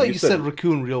 okay. No, I thought you said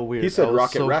raccoon real weird. He said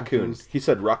Rocket Raccoon. Confused. He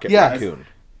said Rocket Raccoon.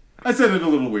 I said it a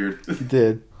little weird. You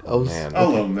did. Man.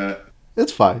 I'll own that.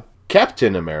 It's fine.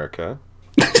 Captain America.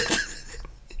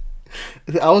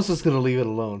 I was just going to leave it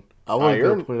alone. I wasn't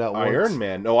going to put it out once. Iron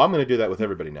Man. No, I'm going to do that with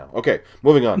everybody now. Okay,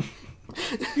 moving on.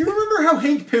 You remember how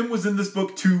Hank Pym was in this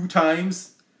book 2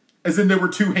 times? As in there were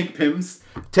 2 Hank Pyms?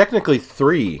 Technically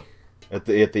 3 at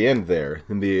the end there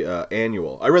in the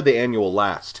annual. I read the annual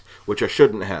last, which I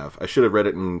shouldn't have. I should have read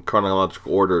it in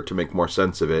chronological order to make more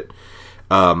sense of it.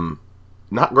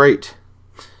 Not great.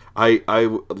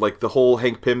 I like the whole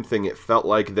Hank Pym thing. It felt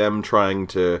like them trying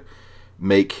to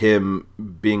make him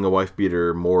being a wife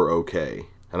beater more okay,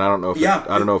 and I don't know if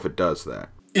I don't know if it does that.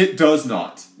 It does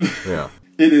not. Yeah,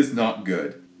 it is not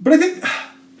good. But I think,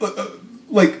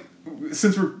 like,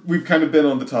 since we've kind of been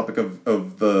on the topic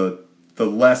of the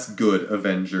less good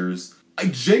Avengers, I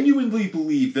genuinely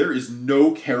believe there is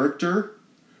no character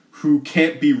who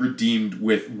can't be redeemed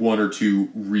with 1 or 2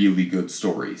 really good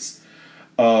stories.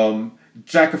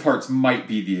 Jack of Hearts might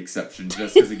be the exception,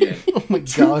 just because, again, oh my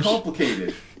too gosh.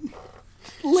 complicated.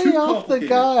 Lay off the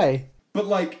guy. But,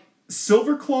 like,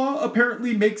 Silverclaw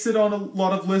apparently makes it on a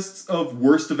lot of lists of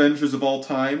worst Avengers of all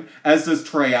time, as does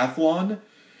Triathlon.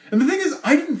 And the thing is,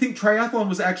 I didn't think Triathlon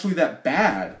was actually that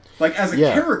bad. Like, as a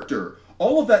character,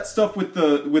 all of that stuff with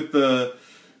the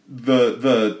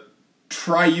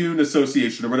Triune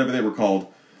Association, or whatever they were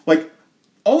called, like,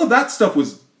 all of that stuff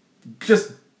was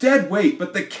just dead weight,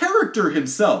 but the character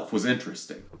himself was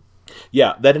interesting.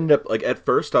 Yeah, that ended up, like, at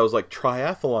first I was like,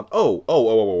 Triathlon.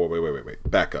 Wait.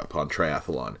 Back up on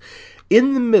Triathlon.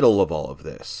 In the middle of all of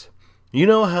this, you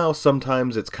know how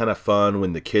sometimes it's kind of fun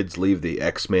when the kids leave the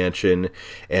X Mansion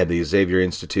and the Xavier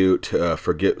Institute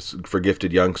for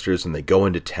gifted youngsters, and they go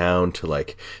into town to,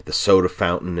 like, the soda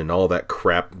fountain and all that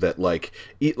crap that, like,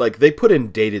 they put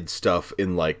in dated stuff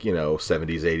in, like,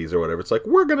 70s, 80s or whatever. It's like,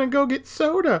 we're gonna go get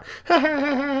soda.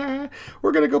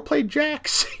 We're gonna go play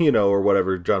jacks, or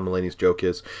whatever John Mulaney's joke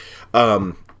is.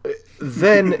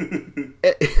 Then,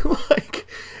 like...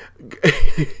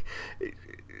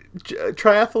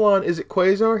 Triathlon, is it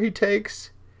Quasar he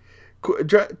takes?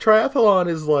 Triathlon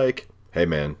is like, hey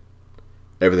man,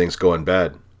 everything's going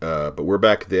bad, but we're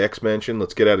back at the X Mansion.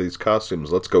 Let's get out of these costumes.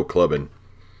 Let's go clubbing.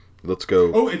 Let's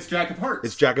go. Oh, it's Jack of Hearts.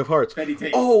 It's Jack of Hearts. That he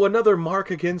takes. Oh, another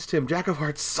mark against him. Jack of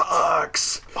Hearts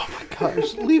sucks. Oh my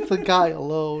gosh, leave the guy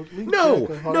alone.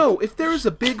 No. If there is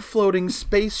a big floating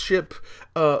spaceship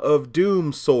of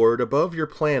doom sword above your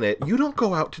planet, you don't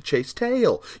go out to chase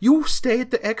tail. You stay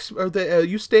at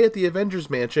you stay at the Avengers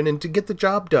Mansion and to get the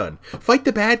job done. Fight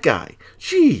the bad guy.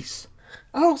 Jeez.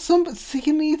 Oh,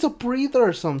 he needs a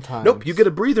breather sometimes. Nope, you get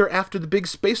a breather after the big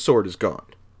space sword is gone.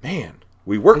 Man,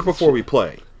 we work before we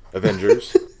play.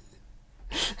 Avengers.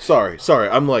 Sorry.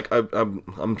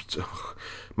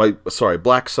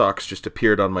 Black socks just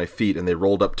appeared on my feet and they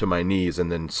rolled up to my knees and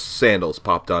then sandals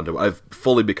popped onto. I've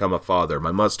fully become a father.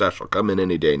 My mustache will come in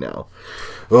any day now.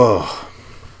 Oh.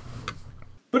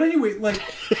 But anyway, like,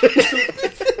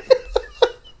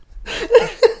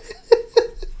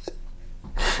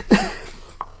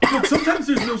 look, sometimes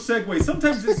there's no segue.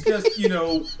 Sometimes it's just,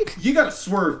 you gotta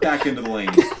swerve back into the lane.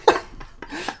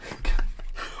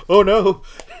 Oh no,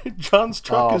 John's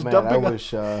truck Oh is man, dumping.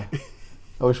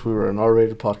 I wish we were an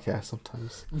R-rated podcast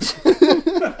sometimes.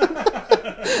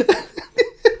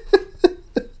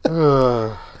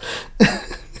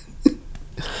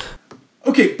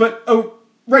 Okay, but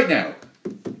right now,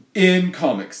 in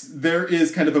comics, there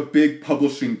is kind of a big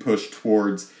publishing push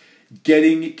towards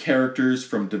getting characters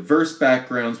from diverse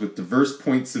backgrounds with diverse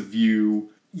points of view.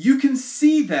 You can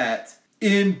see that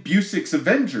in Busiek's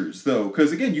Avengers, though,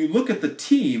 because again, you look at the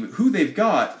team, who they've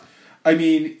got. I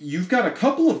mean, you've got a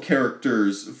couple of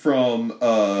characters from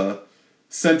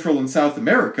Central and South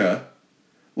America.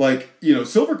 Like,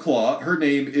 Silverclaw, her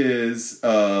name is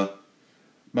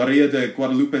Maria de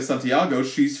Guadalupe Santiago.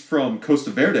 She's from Costa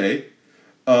Verde.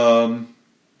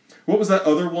 What was that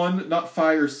other one? Not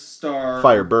Firestar.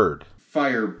 Firebird.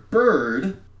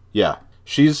 Firebird. Yeah.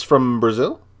 She's from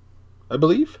Brazil, I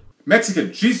believe.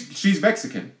 Mexican. She's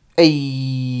Mexican.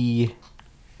 Hey.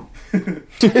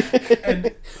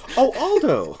 And Oh,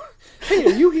 Aldo. Hey,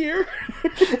 are you here?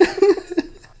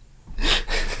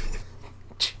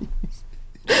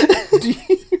 Do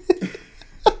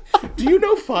you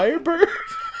know Firebird?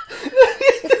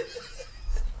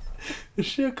 Is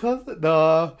she a cousin?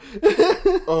 Nah.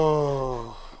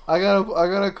 Oh. I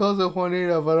got a cousin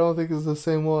Juanita, but I don't think it's the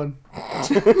same one.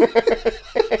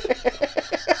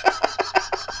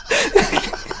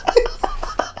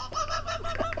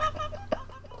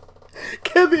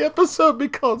 Can the episode be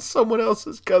called Someone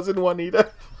Else's Cousin Juanita?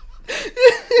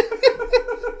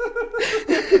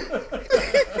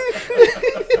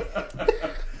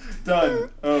 done.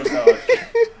 Oh gosh.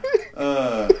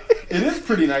 It is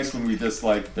pretty nice when we just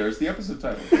there's the episode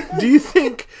title. Do you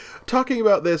think, talking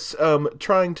about this,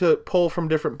 trying to pull from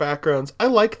different backgrounds, I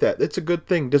like that. It's a good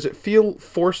thing. Does it feel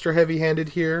forced or heavy-handed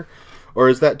here? Or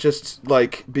is that just,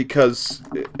 because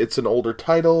it's an older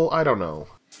title? I don't know.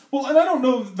 Well, and I don't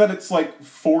know that it's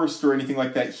forced or anything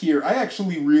like that here. I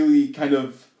actually really kind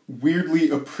of weirdly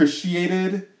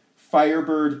appreciated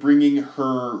Firebird bringing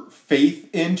her faith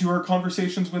into her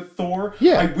conversations with Thor.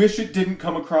 Yeah. I wish it didn't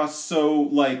come across so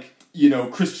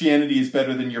Christianity is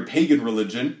better than your pagan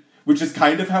religion, which is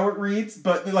kind of how it reads.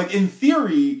 But in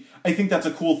theory, I think that's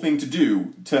a cool thing to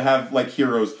do, to have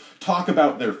heroes talk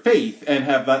about their faith and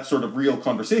have that sort of real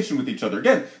conversation with each other.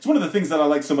 Again, it's one of the things that I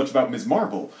like so much about Ms.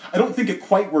 Marvel. I don't think it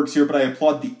quite works here, but I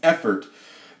applaud the effort.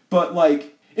 But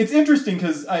it's interesting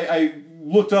because I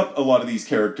looked up a lot of these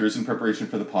characters in preparation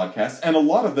for the podcast, and a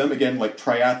lot of them, again,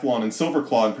 Triathlon and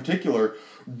Silverclaw in particular,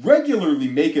 regularly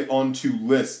make it onto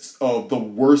lists of the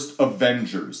worst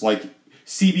Avengers.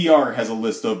 CBR has a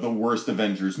list of the worst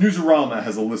Avengers. Newsarama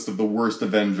has a list of the worst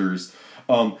Avengers.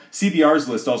 CBR's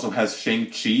list also has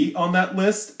Shang-Chi on that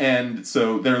list, and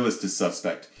so their list is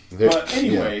suspect. But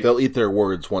anyway, they'll eat their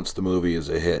words once the movie is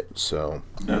a hit. So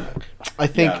I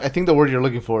think the word you're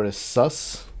looking for is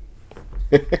sus.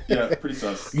 Yeah, pretty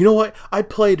sus. you know what? I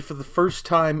played for the first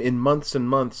time in months and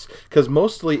months, because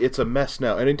mostly it's a mess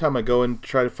now. Anytime I go and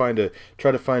try to find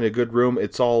a good room,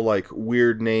 it's all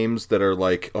weird names that are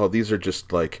oh, these are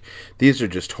just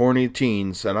horny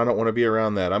teens, and I don't want to be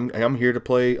around that. I'm here to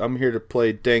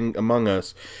play Dang Among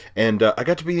Us, and I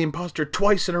got to be the imposter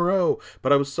twice in a row,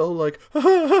 but I was so I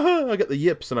got the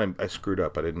yips, and I screwed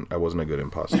up. I wasn't a good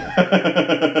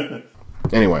imposter.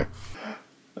 Anyway.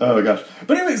 Oh gosh.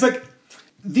 But anyways,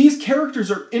 these characters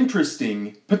are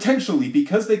interesting, potentially,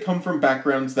 because they come from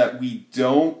backgrounds that we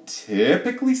don't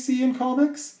typically see in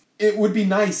comics. It would be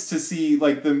nice to see,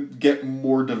 them get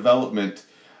more development.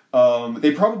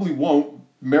 They probably won't.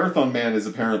 Marathon Man is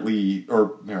apparently...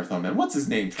 Or Marathon Man, what's his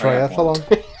name? Triathlon?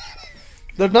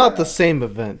 They're not the same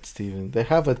event, Steven. They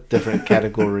have a different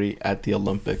category at the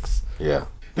Olympics. Yeah.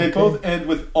 They both end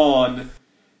with on,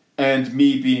 and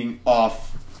me being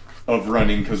off of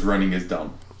running, because running is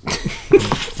dumb.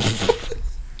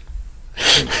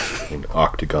 And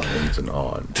octagons and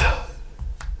on.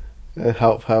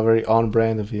 How very on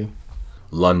brand of you.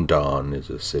 London is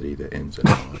a city that ends in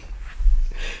on.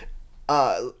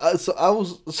 So I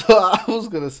was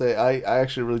gonna say I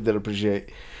actually really did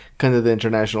appreciate kind of the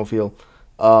international feel,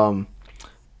 but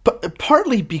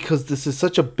partly because this is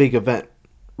such a big event,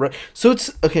 right? So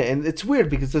it's okay, and it's weird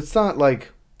because it's not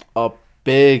a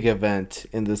big event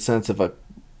in the sense of a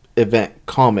event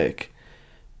comic,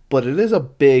 but it is a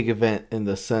big event in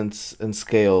the sense and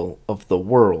scale of the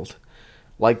world.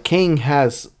 King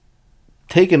has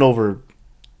taken over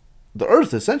the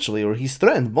Earth, essentially, or he's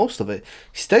threatened most of it.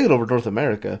 He's taken over North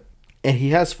America, and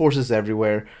he has forces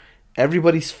everywhere.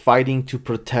 Everybody's fighting to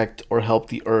protect or help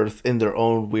the Earth in their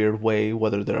own weird way,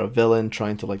 whether they're a villain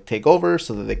trying to take over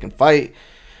so that they can fight,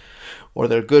 or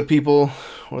they're good people,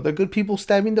 or they're good people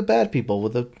stabbing the bad people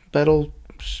with a metal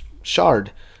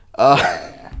shard.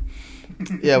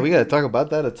 Yeah, we gotta talk about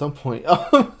that at some point.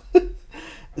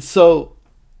 So,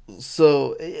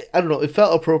 I don't know. It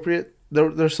felt appropriate.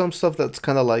 There's some stuff that's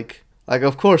kind of like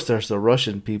of course there's the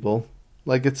Russian people.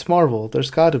 Like it's Marvel.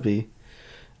 There's got to be.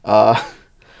 Uh,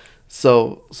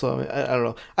 I mean, I don't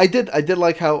know. I did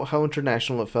like how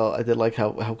international it felt. I did like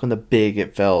how kind of big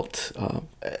it felt.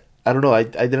 I don't know. I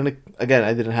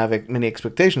didn't have many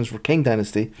expectations for King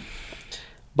Dynasty,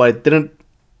 but it didn't.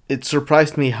 It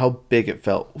surprised me how big it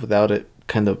felt without it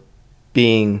kind of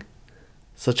being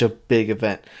such a big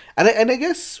event. And I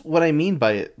guess what I mean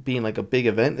by it being like a big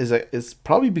event is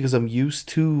probably because I'm used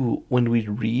to when we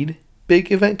read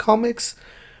big event comics.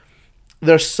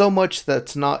 There's so much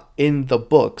that's not in the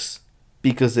books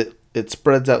because it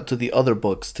spreads out to the other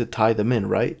books to tie them in,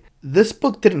 right? This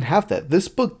book didn't have that. This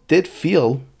book did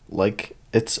feel like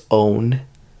its own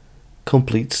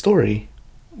complete story,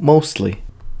 mostly.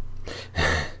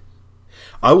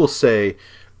 I will say,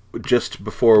 just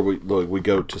before we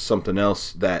go to something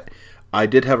else, that I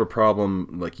did have a problem.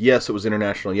 Like, yes, it was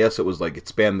international. Yes, it was like it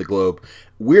spanned the globe.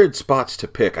 Weird spots to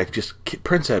pick.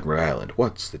 Prince Edward Island.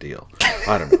 What's the deal?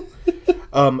 I don't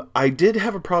know. I did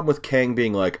have a problem with Kang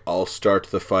being like, I'll start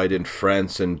the fight in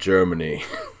France and Germany.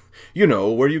 You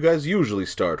know, where you guys usually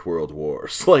start world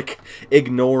wars. Like,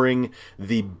 ignoring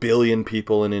the billion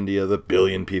people in India, the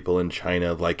billion people in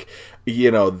China. Like,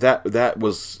 you know, that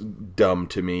was dumb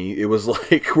to me. It was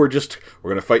like, we're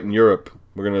gonna fight in Europe.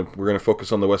 We're gonna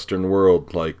focus on the Western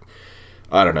world. Like,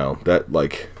 I don't know. That,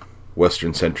 like,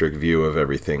 Western-centric view of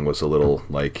everything was a little,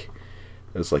 like...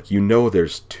 It's like, you know,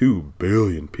 there's 2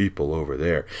 billion people over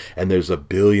there, and there's a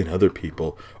billion other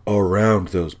people around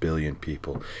those billion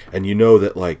people, and you know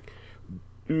that, like,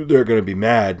 they're gonna be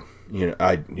mad. You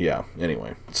know,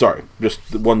 anyway, sorry,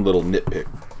 just one little nitpick.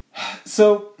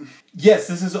 So, yes,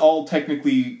 this is all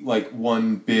technically like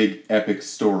one big epic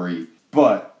story,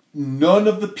 but none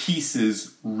of the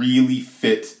pieces really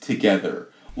fit together.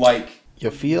 Like, You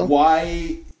feel?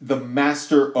 why the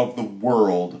Master of the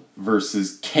World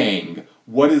versus Kang?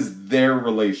 What is their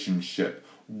relationship?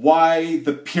 Why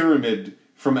the pyramid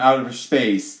from outer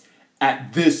space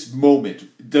at this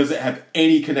moment? Does it have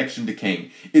any connection to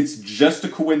Kang? It's just a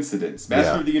coincidence.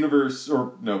 Master of the Universe,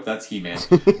 or no, that's He-Man.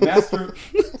 Master...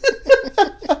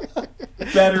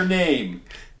 Better name.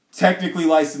 Technically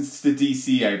licensed to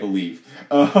DC, I believe.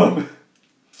 But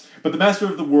the Master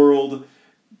of the World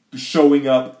showing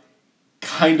up,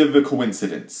 kind of a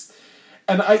coincidence.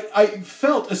 And I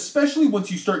felt, especially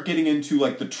once you start getting into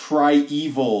like the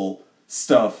tri-evil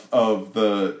stuff of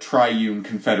the Triune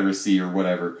Confederacy or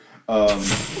whatever.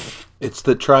 It's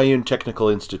the Triune Technical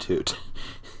Institute.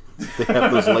 They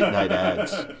have those late night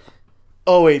ads.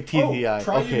 Oh wait, TDI.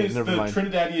 Triune Okay, is never the mind.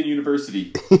 Trinidadian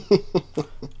University.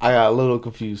 I got a little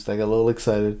confused. I got a little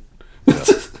excited.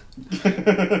 That's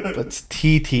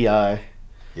TTI.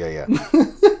 Yeah.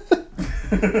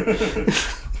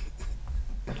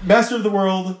 Master of the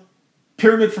World,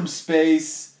 Pyramid from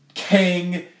Space,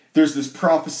 Kang, there's this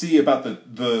prophecy about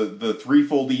the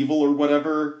threefold evil or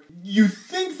whatever. You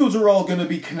think those are all going to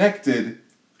be connected.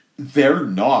 They're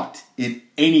not in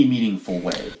any meaningful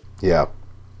way. Yeah.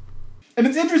 And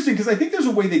it's interesting because I think there's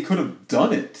a way they could have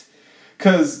done it.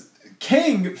 Because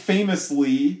Kang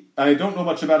famously, I don't know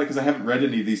much about it because I haven't read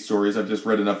any of these stories. I've just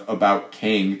read enough about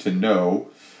Kang to know.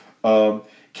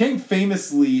 Kang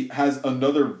famously has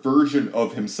another version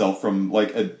of himself from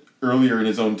like earlier in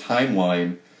his own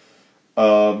timeline,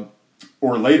 or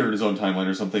later in his own timeline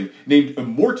or something, named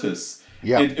Immortus.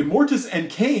 Yeah. And Immortus and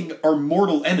Kang are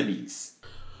mortal enemies.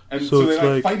 And So so they it's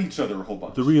like like fight each other a whole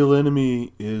bunch. The real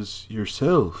enemy is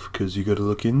yourself, because you got to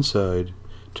look inside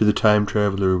to the time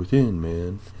traveler within,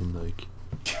 man. And like,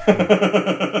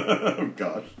 Oh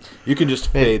gosh. you can just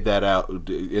fade that out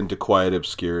into quiet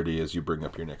obscurity as you bring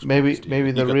up your next. Maybe one, Steve. maybe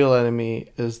You the got- real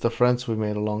enemy is the friends we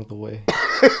made along the way.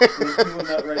 We're doing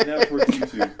that right now towards you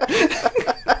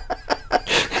two.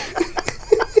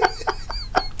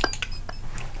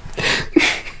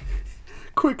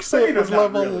 quick save It's of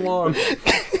not level really, one.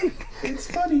 It's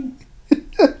funny.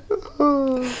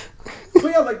 But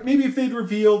yeah, like maybe if they'd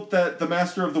revealed that the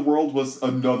Master of the World was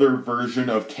another version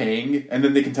of Kang, and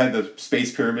then they can tie the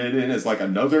space pyramid in as like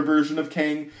another version of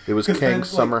Kang. It was 'Cause Kang's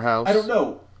summer house. I don't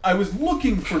know. I was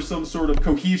looking for some sort of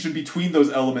cohesion between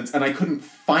those elements, and I couldn't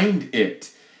find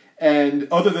it. And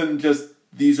other than just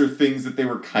these are things that they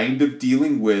were kind of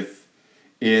dealing with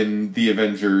in the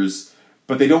Avengers,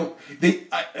 but they don't.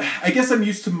 I guess I'm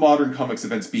used to modern comics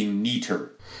events being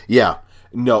neater. Yeah.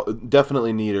 No,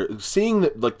 definitely neater. Seeing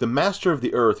that, like, the Master of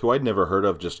the Earth, who I'd never heard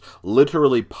of, just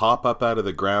literally pop up out of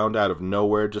the ground, out of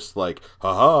nowhere, just like,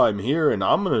 haha, I'm here, and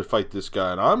I'm going to fight this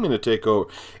guy, and I'm going to take over.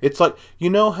 It's like, you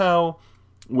know how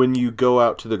when you go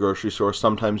out to the grocery store,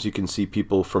 sometimes you can see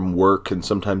people from work, and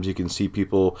sometimes you can see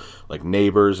people like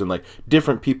neighbors and like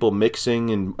different people mixing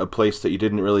in a place that you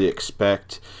didn't really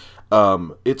expect.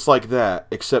 It's like that,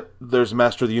 except there's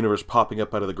Master of the Universe popping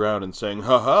up out of the ground and saying,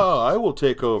 "Ha ha, I will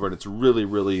take over," and it's really,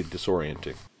 really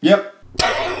disorienting. Yep.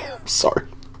 Sorry.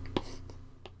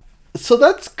 So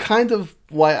that's kind of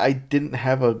why I didn't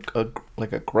have a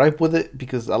gripe with it,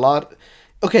 because a lot.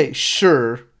 Okay,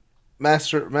 sure,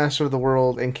 Master of the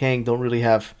World and Kang don't really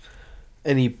have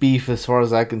any beef as far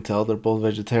as I can tell. They're both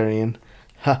vegetarian.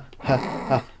 Ha ha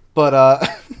ha. But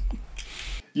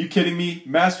You kidding me?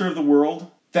 Master of the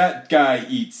World? That guy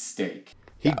eats steak.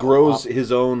 He grows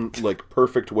his own like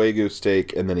perfect Wagyu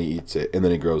steak, and then he eats it, and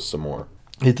then he grows some more.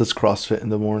 he does CrossFit in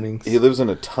the mornings. He lives in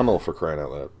a tunnel, for crying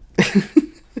out loud.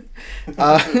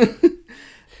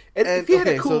 And if he had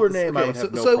a cooler name, I would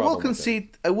have no problem with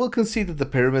it. I will concede that the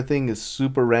pyramid thing is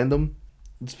super random.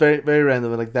 It's very, very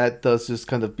random, and like that does just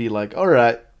kind of be like, all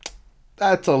right,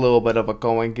 that's a little bit of a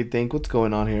coinky-dink. What's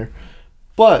going on here?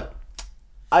 But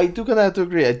I do kind of have to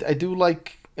agree. I do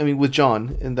like. I mean, with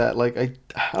John, in that, like, I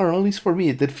don't know, at least for me,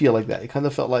 it did feel like that. It kind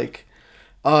of felt like,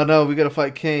 oh no, we gotta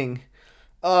fight King.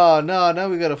 Oh no, now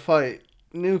we gotta fight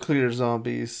nuclear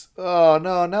zombies. Oh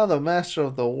no, now the Master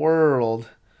of the World.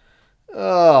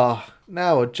 Oh,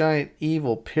 now a giant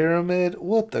evil pyramid.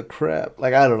 What the crap?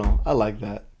 Like, I don't know. I like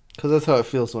that. Because that's how it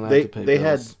feels when I have to pay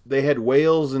bills. They had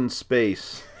whales in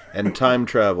space and time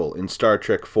travel in Star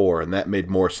Trek 4, and that made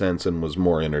more sense and was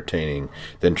more entertaining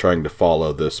than trying to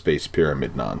follow the space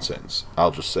pyramid nonsense.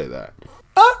 I'll just say that.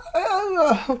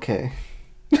 Okay.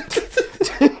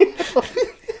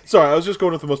 Sorry, I was just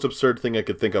going with the most absurd thing I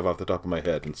could think of off the top of my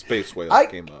head, and space whales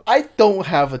came up. I don't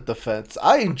have a defense.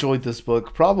 I enjoyed this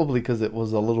book, probably because it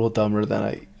was a little dumber than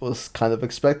I was kind of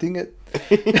expecting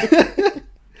it.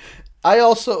 I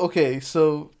also, okay,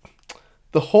 so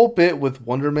the whole bit with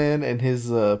Wonder Man and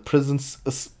his prison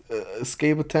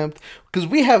escape attempt, because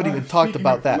we haven't even talked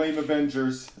about that. Flame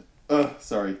Avengers.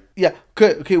 Sorry. Yeah,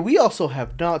 good. Okay, we also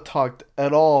have not talked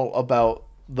at all about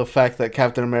the fact that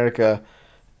Captain America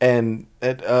and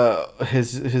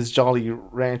his Jolly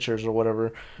Ranchers or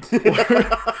whatever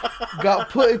got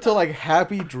put into like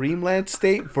happy dreamland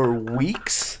state for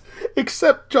weeks.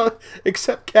 Except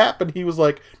Cap, and he was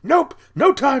like, "Nope,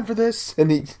 no time for this," and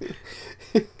he.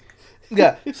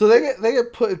 Yeah, so they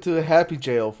get put into a happy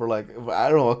jail for like, I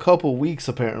don't know, a couple weeks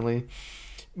apparently.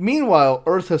 Meanwhile,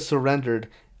 Earth has surrendered.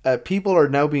 People are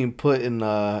now being put in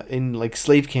like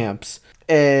slave camps,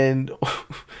 and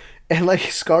like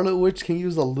Scarlet Witch can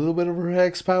use a little bit of her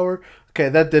hex power. Okay,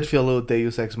 that did feel a little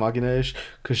Deus Ex Machina-ish,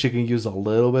 because she can use a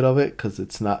little bit of it, because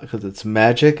it's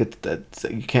magic.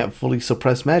 You can't fully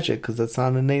suppress magic because that's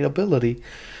not an innate ability.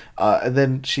 And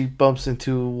then she bumps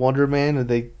into Wonder Man, and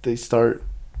they start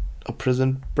a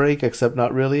prison break, except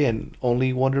not really, and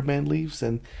only Wonder Man leaves,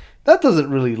 and that doesn't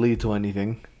really lead to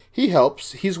anything. He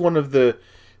helps. He's one of the,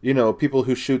 people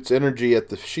who shoots energy at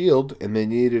the shield, and they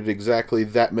needed exactly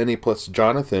that many plus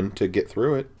Jonathan to get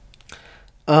through it.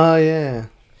 Yeah.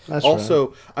 That's also,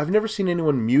 right. I've never seen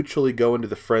anyone mutually go into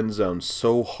the friend zone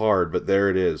so hard, but there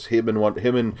it is. Him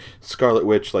and Scarlet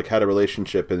Witch like had a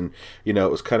relationship, and it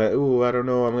was kind of, ooh, I don't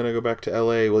know, I'm gonna go back to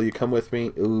L.A. Will you come with me?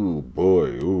 Ooh, boy,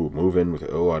 ooh, move in with.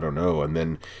 Oh, I don't know. And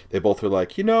then they both were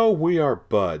like, we are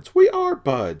buds. We are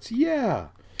buds. Yeah.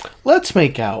 Let's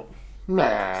make out.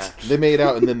 Nah. They made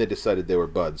out, and then they decided they were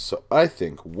buds. So I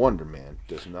think Wonder Man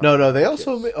does not. No. They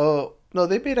also. No,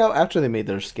 they made out after they made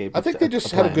their escape. I think they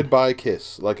just had a goodbye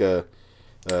kiss, like a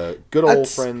good old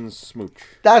friend's smooch.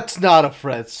 That's not a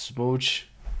friend smooch.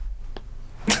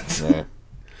 Nah.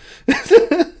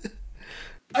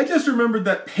 I just remembered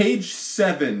that page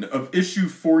 7 of issue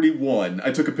 41,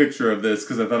 I took a picture of this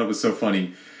because I thought it was so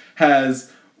funny,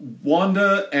 has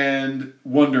Wanda and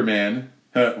Wonder Man.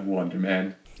 Wonder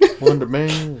Man.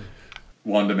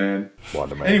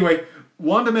 Anyway,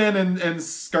 Wanda Man and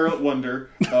Scarlet Wonder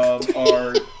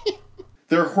are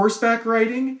they're horseback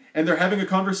riding, and they're having a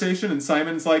conversation, and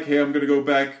Simon's like, hey, I'm going to go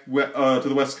back to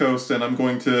the West Coast, and I'm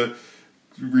going to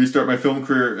restart my film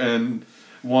career, and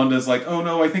Wanda's like, oh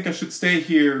no, I think I should stay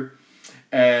here.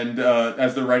 And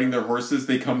as they're riding their horses,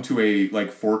 they come to a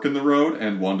fork in the road,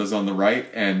 and Wanda's on the right,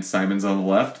 and Simon's on the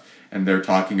left, and they're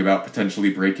talking about potentially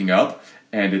breaking up,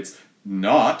 and it's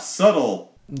not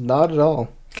subtle. Not at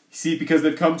all. See, because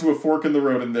they've come to a fork in the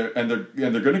road, and they're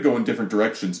going to go in different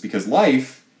directions, because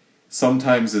life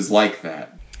sometimes is like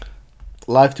that.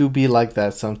 Life do be like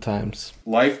that sometimes.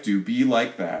 Life do be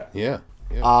like that. Yeah.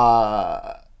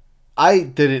 I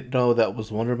didn't know that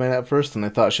was Wonder Man at first, and I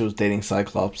thought she was dating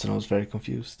Cyclops, and I was very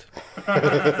confused.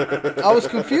 I was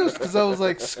confused because I was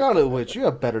like, Scarlet Witch, you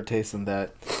have better taste than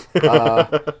that.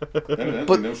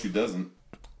 Evidently, no, she doesn't.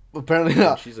 Apparently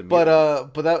not. She's a But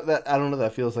that I don't know.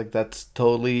 That feels like that's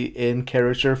totally in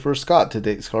character for Scott to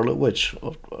date Scarlet Witch,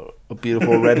 a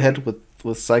beautiful redhead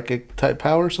with psychic type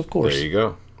powers, of course. There you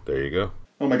go. There you go.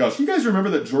 Oh my gosh, you guys remember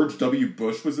that George W.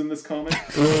 Bush was in this comic?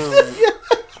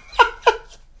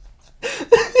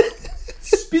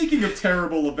 Speaking of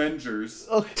terrible Avengers,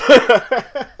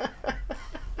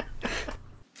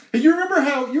 you remember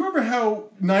how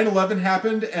 9/11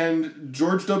 happened and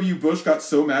George W. Bush got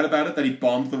so mad about it that he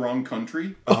bombed the wrong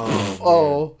country? I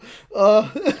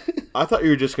thought you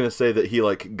were just gonna say that he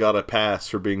like got a pass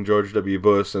for being George W.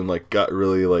 Bush and like got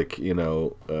really like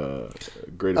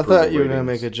great. I thought you were gonna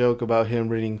make a joke about him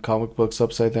reading comic books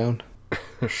upside down.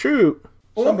 Shoot!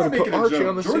 Well, I'm not Somebody making put a Archie joke.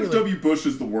 on the George ceiling. W. Bush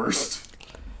is the worst.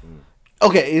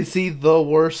 Okay, is he the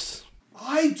worst?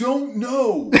 I don't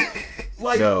know.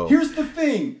 Like, No. Here's the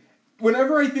thing.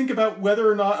 Whenever I think about whether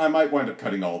or not I might wind up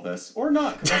cutting all this, or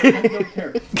not, because I don't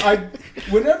care.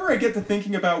 Whenever I get to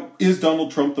thinking about, is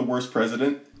Donald Trump the worst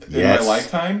president in Yes. my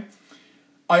lifetime,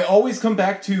 I always come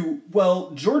back to, well,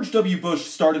 George W. Bush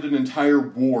started an entire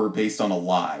war based on a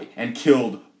lie and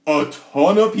killed a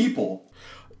ton of people.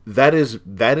 That is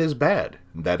bad.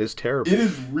 That is terrible. It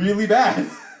is really bad.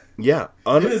 Yeah.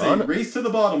 It is a race to the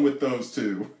bottom with those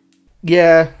two.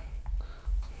 Yeah.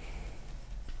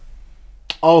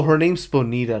 Oh, her name's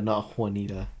Bonita, not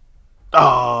Juanita.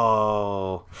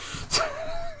 Oh.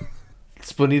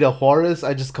 It's Bonita Juarez.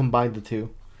 I just combined the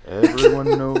two.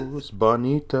 Everyone knows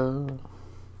Bonita.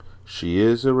 She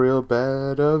is a real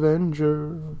bad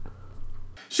Avenger.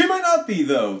 She might not be,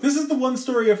 though. This is the one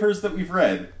story of hers that we've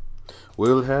read.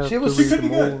 We'll have She to could read be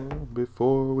more good.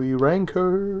 before we rank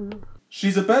her.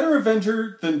 She's a better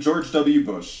Avenger than George W.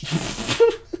 Bush.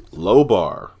 Low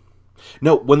bar.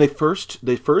 No, when they first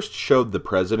showed the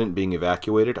president being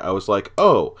evacuated, I was like,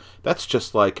 oh, that's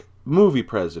just like movie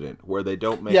president, where they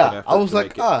don't make an effort. I was to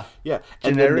like, make it. Yeah,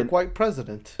 and generic then, white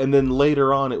president. and then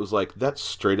later on, it was like, that's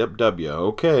straight up W.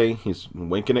 Okay, he's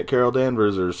winking at Carol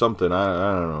Danvers or something. I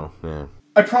don't know. Yeah.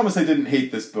 I promise I didn't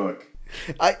hate this book.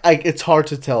 It's hard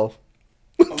to tell.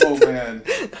 Oh man,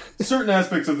 certain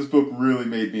aspects of this book really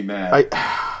made me mad.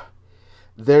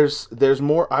 There's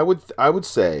more. I would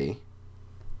say,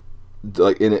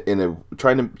 like in a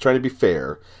trying to be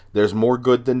fair, there's more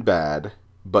good than bad,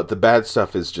 but the bad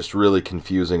stuff is just really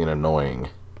confusing and annoying.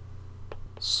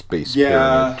 Space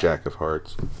Pyramid, Jack of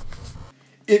Hearts.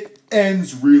 It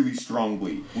ends really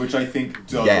strongly, which I think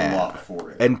does a lot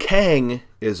for it. And Kang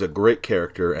is a great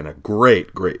character and a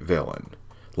great villain.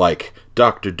 Like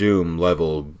Doctor Doom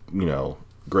level,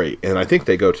 great. And I think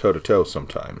they go toe to toe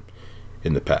sometime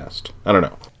in the past. I don't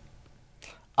know.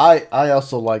 I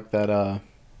also like that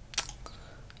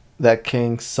that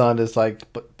King's son is like,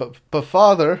 but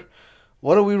father,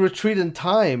 why don't we retreat in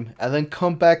time and then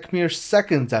come back mere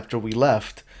seconds after we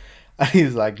left? And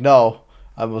he's like, no,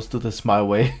 I must do this my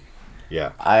way.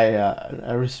 Yeah.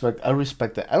 I respect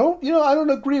that. I don't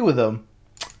agree with him,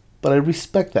 but I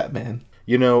respect that man.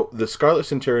 The Scarlet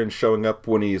Centurion showing up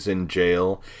when he's in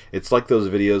jail, it's like those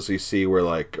videos you see where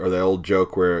or the old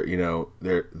joke where,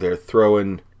 they're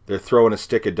throwing a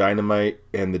stick of dynamite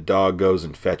and the dog goes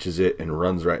and fetches it and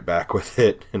runs right back with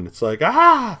it. And it's like,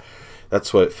 ah!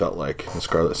 That's what it felt like, the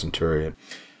Scarlet Centurion.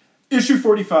 Issue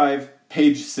 45,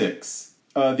 page 6.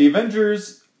 The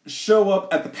Avengers show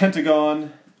up at the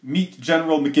Pentagon, meet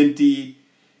General McGinty.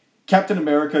 Captain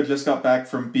America just got back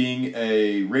from being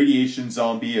a radiation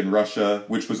zombie in Russia,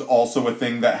 which was also a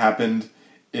thing that happened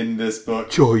in this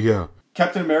book. Oh, yeah.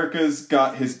 Captain America's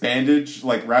got his bandage,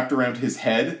 wrapped around his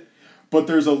head, but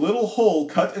there's a little hole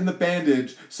cut in the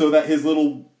bandage so that his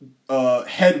little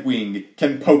head wing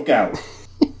can poke out.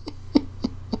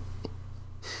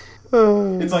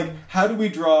 It's like, how do we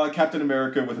draw Captain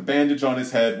America with a bandage on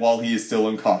his head while he is still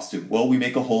in costume? Well, we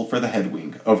make a hole for the head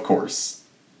wing, of course.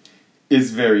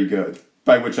 Is very good.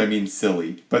 By which I mean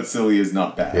silly, but silly is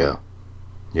not bad. Yeah.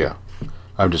 Yeah.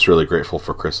 I'm just really grateful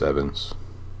for Chris Evans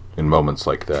in moments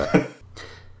like that.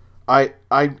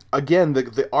 Again,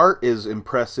 the art is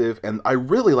impressive, and I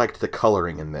really liked the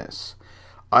coloring in this.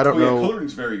 I don't know.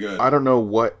 Coloring's very good. I don't know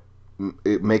what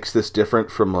it makes this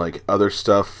different from other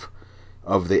stuff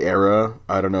of the era.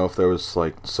 I don't know if there was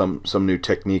some new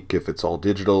technique, if it's all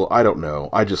digital. I don't know.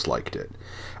 I just liked it.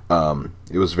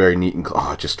 It was very neat and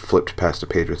I just flipped past a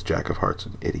page with Jack of Hearts,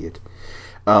 an idiot.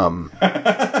 And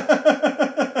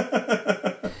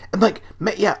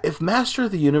if Master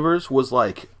of the Universe was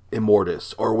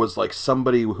Immortus, or was like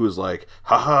somebody who's like,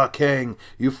 haha, Kang,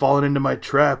 you've fallen into my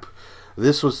trap.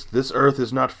 This Earth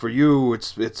is not for you.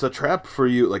 It's a trap for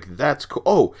you. Like, that's cool.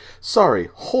 Oh, sorry.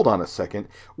 Hold on a second.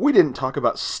 We didn't talk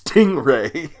about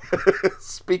Stingray.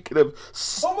 Speaking of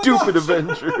stupid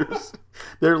Avengers,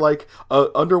 they're like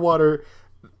underwater.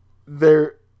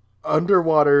 They're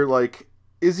underwater. Like,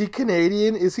 is he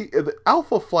Canadian? Is he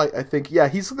Alpha Flight? I think. Yeah,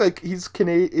 he's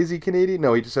Canadian. Is he Canadian?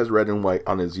 No, he just has red and white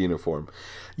on his uniform.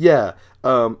 Yeah.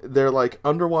 They're like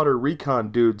underwater recon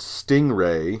dude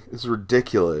Stingray is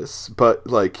ridiculous, but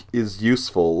like is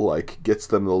useful, like gets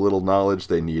them the little knowledge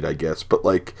they need, I guess, but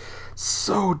like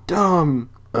so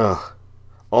dumb. Ugh.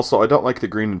 Also, I don't like the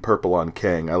green and purple on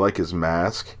Kang. I like his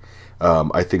mask.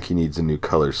 I think he needs a new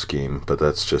color scheme, but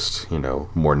that's just,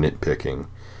 more nitpicking.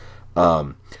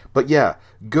 But yeah,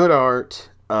 good art.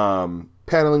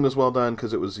 Paneling was well done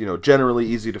because it was, generally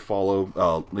easy to follow,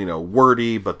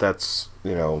 wordy, but that's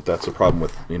a problem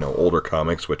with, older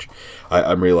comics, which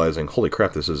I'm realizing, holy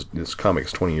crap, this comic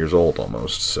is 20 years old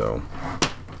almost, so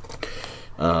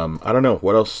I don't know.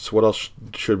 What else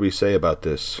should we say about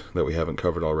this that we haven't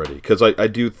covered already? Because I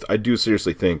do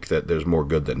seriously think that there's more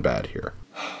good than bad here.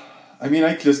 I mean,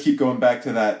 I just keep going back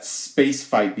to that space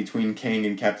fight between Kang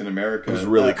and Captain America. It was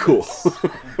really cool.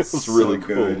 It was really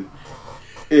cool. Good.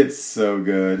 It's so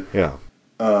good. Yeah.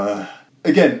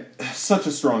 Again, such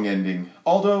a strong ending.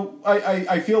 Although,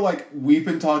 I feel like we've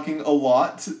been talking a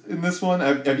lot in this one.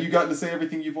 Have you gotten to say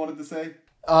everything you've wanted to say?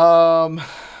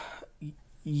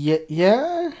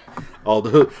 Yeah.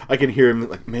 Although, I can hear him,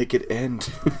 like, make it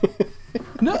end.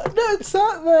 No, it's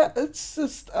not that. It's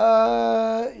just,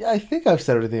 I think I've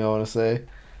said everything I want to say.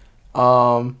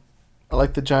 I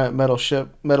like the giant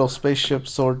metal spaceship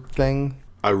sword thing.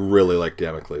 I really like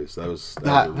Damocles. That is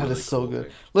really so cool good.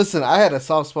 thing. Listen, I had a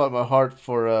soft spot in my heart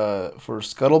for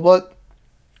Scuttlebutt.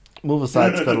 Move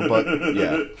aside, Scuttlebutt.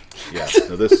 Yeah.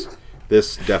 No,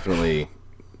 this definitely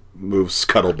moves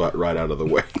Scuttlebutt right out of the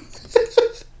way.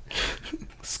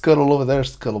 Scuttle over there,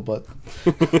 Scuttlebutt.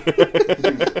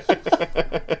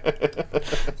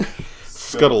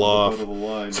 Scuttle off. Over the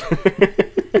line.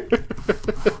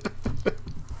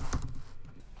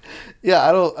 Yeah,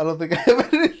 I don't think I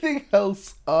have anything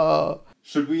else.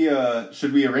 Should we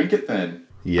rank it then?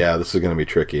 Yeah, this is gonna be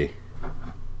tricky.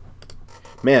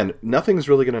 Man, nothing's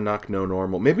really gonna knock No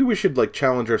Normal. Maybe we should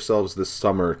challenge ourselves this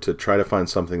summer to try to find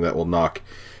something that will knock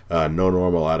No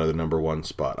Normal out of the number one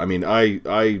spot. I mean,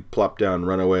 I plopped down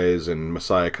Runaways and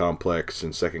Messiah Complex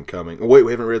and Second Coming. Oh, wait,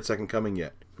 we haven't read Second Coming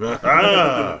yet.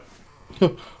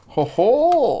 Ho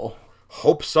ho!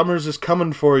 Hope Summers is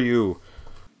coming for you.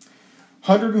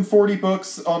 140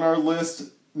 books on our list.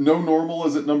 No Normal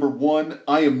is at number 1.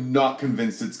 I am not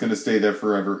convinced it's going to stay there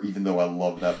forever, even though I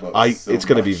love that book It's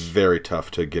going to be very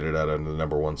tough to get it out of the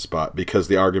number one spot, because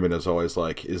the argument is always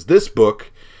like, is this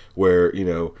book where,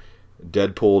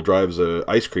 Deadpool drives a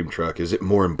ice cream truck, is it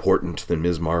more important than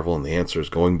Ms. Marvel? And the answer is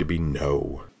going to be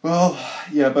no. Well,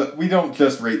 yeah, but we don't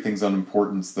just rate things on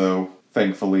importance, though,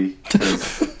 thankfully.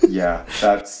 'Cause, yeah,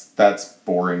 that's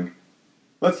boring.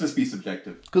 Let's just be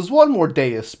subjective. Because one more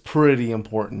day is pretty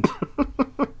important.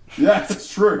 Yeah,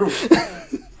 it's true.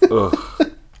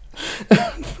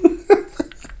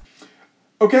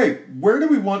 Okay, where do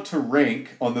we want to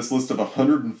rank on this list of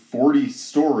 140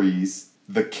 stories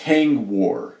the Kang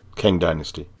War? Kang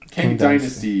Dynasty. Kang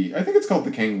Dynasty. I think it's called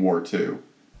the Kang War, too.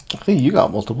 I think you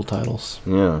got multiple titles.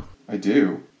 Yeah. I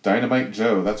do. Dynamite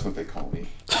Joe, that's what they call me.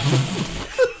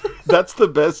 That's the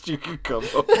best you could come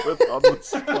up with on the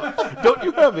spot. Don't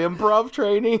you have improv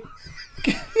training?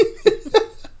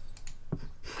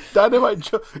 Dynamite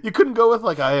Joe. You couldn't go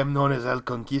with I am known as El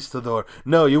Conquistador.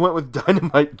 No, you went with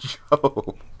Dynamite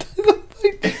Joe.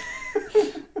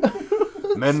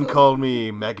 Men call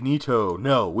me Magneto.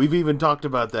 No, we've even talked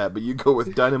about that, but you go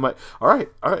with Dynamite. All right.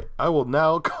 I will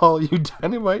now call you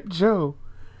Dynamite Joe.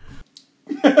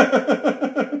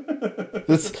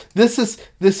 This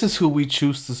is who we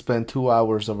choose to spend 2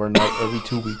 hours of our night every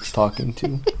 2 weeks talking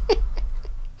to.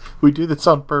 We do this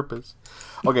on purpose.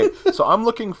 Okay, so I'm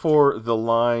looking for the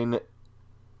line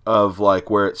of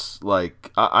where it's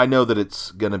I know that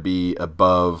it's gonna be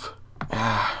above.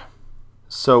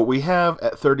 So we have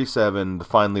at 37 the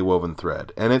Finely Woven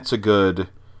Thread, and it's a good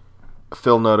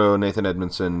Phil Noto, Nathan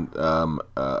Edmondson,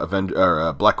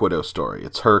 Black Widow story.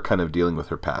 It's her kind of dealing with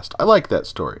her past. I like that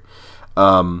story.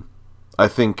 I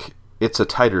think it's a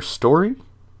tighter story,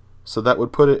 so that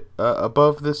would put it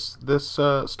above this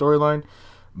storyline.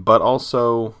 But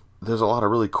also, there's a lot of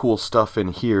really cool stuff in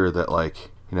here that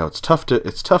it's tough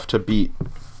to beat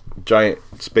giant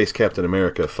Space Captain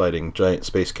America fighting giant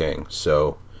Space Kang.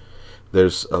 So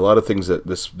There's a lot of things that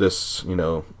this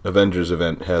Avengers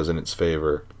event has in its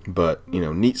favor, but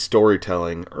neat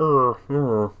storytelling.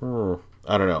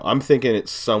 I don't know. I'm thinking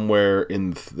it's somewhere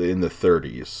in the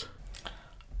 30s.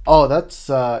 Oh, that's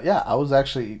yeah. I was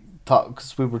actually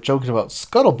because we were joking about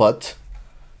Scuttlebutt.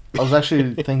 I was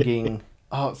actually thinking.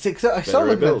 Oh, see, 'cause I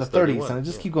started looking at the 30s, and I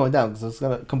just keep going down because I was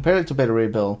gonna compare it to Beta Ray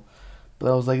Bill, but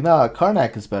I was like, nah,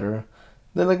 Karnak is better.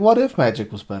 Then like, what if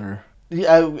Magic was better?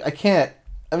 Yeah, I can't.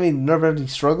 I mean, Neverending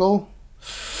Struggle.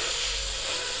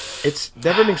 It's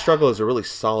Neverending Struggle is a really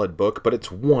solid book, but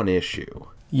it's one issue.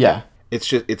 Yeah. It's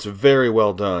very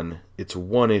well done. It's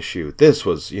one issue. This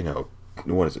was,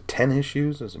 what is it, 10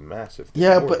 issues? It's a massive thing.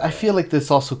 Yeah, but I feel like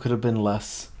this also could have been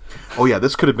less. Oh yeah,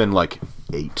 this could have been like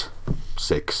 8,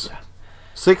 6. Yeah.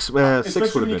 6, 6 would have been.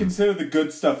 Especially when you consider the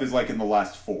good stuff is like in the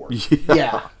last 4.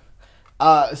 Yeah.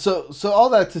 So all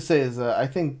that to say is, I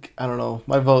think, I don't know,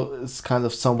 my vote is kind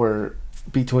of somewhere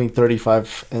between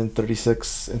 35 and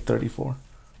 36 and 34.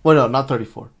 Well, no, not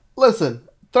 34. Listen,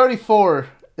 34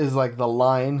 is like the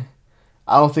line.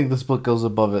 I don't think this book goes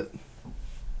above it.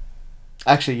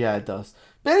 Actually, yeah, it does.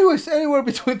 But anyways, anywhere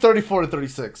between 34 and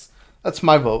 36. That's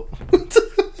my vote.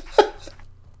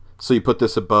 So you put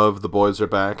this above The Boys Are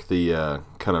Back, the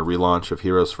kind of relaunch of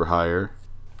Heroes for Hire?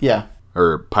 Yeah.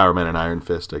 Or Power Man and Iron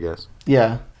Fist, I guess.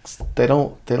 Yeah. They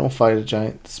don't fight a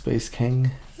giant Space King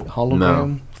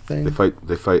hologram thing.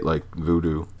 They fight like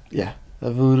voodoo. Yeah.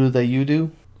 The voodoo that you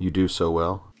do. You do so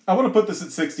well. I want to put this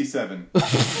at 67.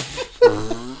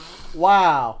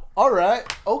 Wow. All right.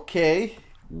 Okay.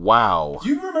 Wow. Do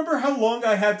you remember how long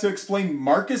I had to explain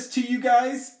Marcus to you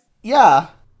guys? Yeah.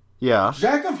 Yeah.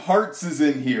 Jack of Hearts is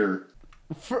in here.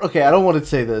 Okay, I don't want to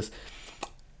say this.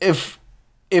 If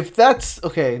that's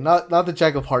okay, not the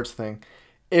Jack of Hearts thing.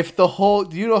 If the whole,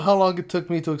 do you know how long it took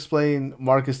me to explain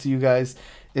Marcus to you guys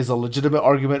is a legitimate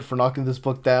argument for knocking this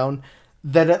book down?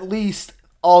 Then at least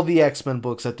all the X-Men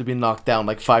books had to be knocked down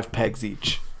like 5 pegs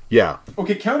each. Yeah.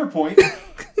 Okay, counterpoint.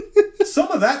 Some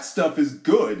of that stuff is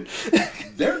good.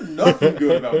 There's nothing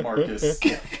good about Marcus.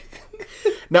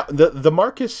 Now, the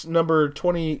Marcus number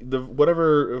 20, the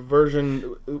whatever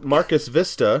version, Marcus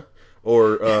Vista,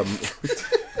 or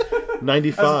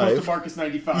 95. As opposed to Marcus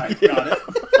 95. Got it.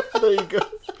 There you go.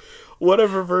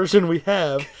 Whatever version we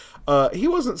have, he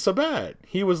wasn't so bad.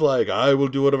 He was like, I will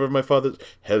do whatever my father...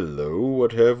 Hello,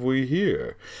 what have we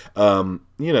here? And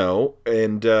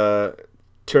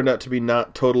turned out to be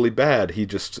not totally bad. He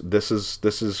just, this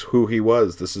is who he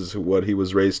was. This is what he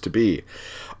was raised to be.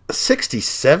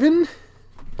 67?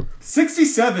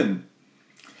 67.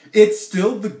 It's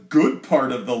still the good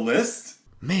part of the list.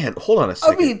 Man, hold on a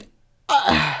second. I mean,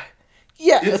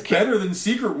 yeah. It's better than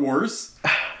Secret Wars.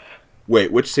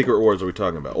 Wait, which Secret Wars are we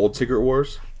talking about? Old Secret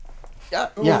Wars? Yeah.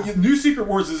 Well, New Secret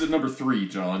Wars is at number 3,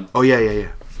 John. Oh, yeah.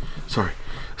 Sorry.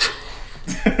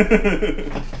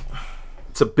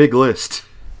 It's a big list.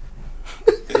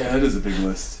 Yeah, it is a big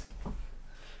list.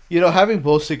 Having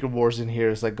both Secret Wars in here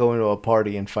is like going to a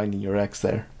party and finding your ex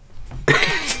there.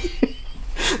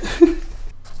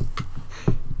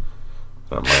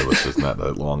 My list is not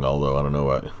that long, although I don't know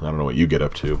what you get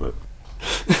up to, but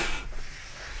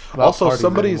also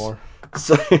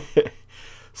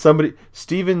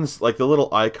Steven's like the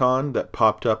little icon that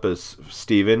popped up as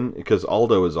Steven because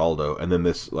Aldo is Aldo, and then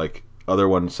this like other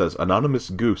one says anonymous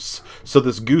goose. So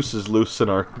this goose is loose in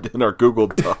our Google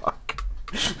Doc.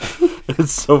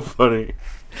 It's so funny.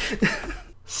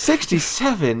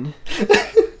 67.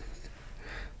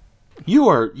 You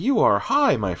are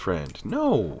high, my friend.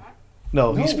 No,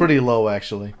 he's pretty low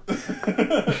actually.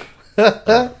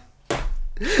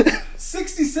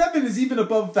 67 is even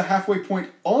above the halfway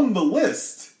point on the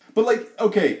list. But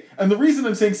okay, and the reason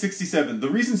I'm saying 67, the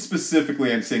reason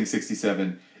specifically I'm saying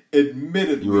 67,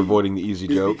 admittedly, you were avoiding the easy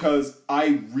joke because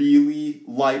I really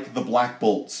like the Black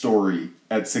Bolt story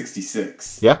at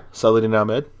 66. Yeah, Saladin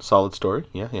Ahmed, solid story.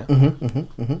 Yeah.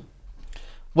 Mm-hmm.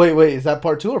 Wait, is that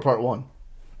part 2 or part 1?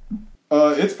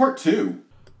 It's part 2.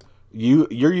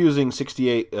 You're using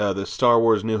 68, the Star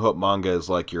Wars New Hope manga is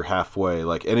like you're halfway.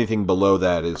 Like anything below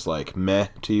that is like meh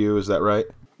to you. Is that right?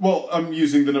 Well, I'm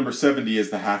using the number 70 as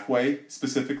the halfway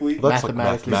specifically. That's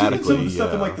mathematically. Even some of the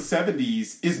stuff in like the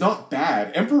 70s is not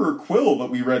bad. Emperor Quill that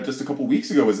we read just a couple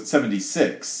weeks ago was at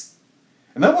 76,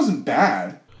 and that wasn't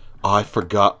bad. Oh, I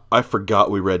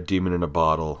forgot we read Demon in a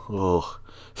Bottle. Ugh.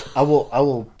 I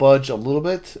will budge a little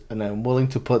bit, and I'm willing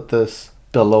to put this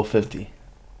below 50.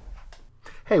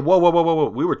 Hey, whoa.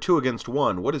 We were 2 against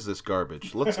 1. What is this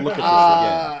garbage? Let's look at this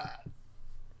again.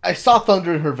 I saw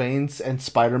Thunder in Her Veins and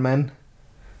Spider-Man.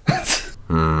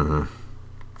 Mm-hmm.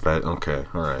 Okay,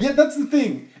 all right. Yeah, that's the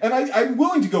thing. And I'm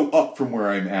willing to go up from where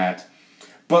I'm at.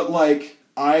 But, like,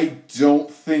 I don't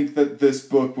think that this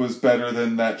book was better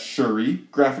than that Shuri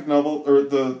graphic novel, or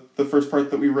the first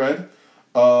part that we read.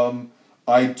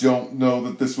 I don't know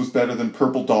that this was better than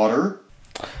Purple Daughter.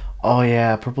 Oh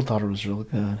yeah, Purple Daughter was really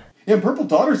good. Yeah, and Purple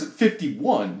Daughter's at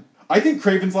 51. I think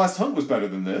Kraven's Last Hunt was better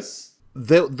than this.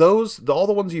 All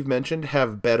the ones you've mentioned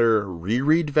have better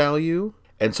reread value,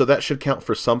 and so that should count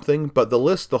for something. But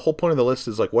the whole point of the list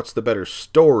is like, what's the better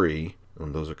story?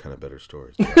 And those are kind of better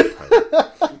stories.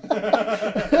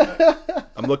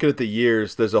 I'm looking at the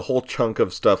years. There's a whole chunk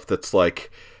of stuff that's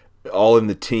like all in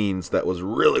the teens that was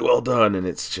really well done, and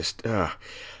it's just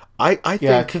I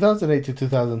think 2008 to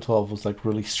 2012 was like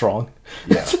really strong.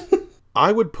 Yeah.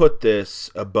 I would put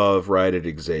this above Right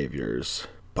at Xavier's.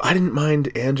 But I didn't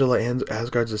mind Angela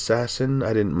Asgard's Assassin.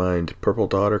 I didn't mind Purple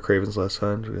Daughter, Kraven's Last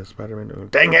Hunt, Spider-Man.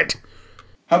 Dang it!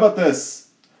 How about this?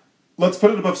 Let's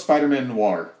put it above Spider-Man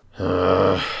Noir.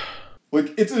 Like,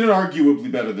 it's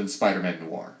inarguably better than Spider-Man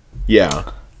Noir.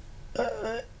 Yeah.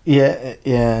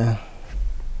 Yeah.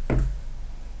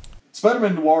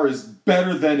 Spider-Man Noir is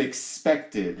better than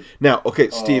expected. Now, okay,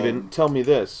 Steven, tell me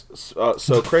this.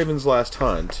 So Kraven's Last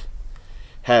Hunt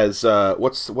has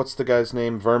what's the guy's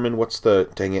name? Vermin.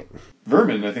 Dang it?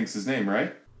 Vermin, I think's his name,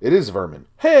 right? It is Vermin.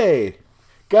 Hey,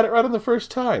 got it right on the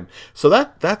first time. So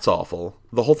that's awful.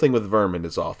 The whole thing with Vermin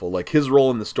is awful. Like, his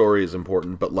role in the story is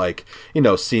important, but like,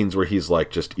 scenes where he's like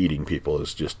just eating people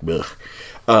is just ugh.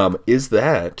 Is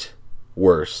that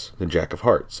worse than Jack of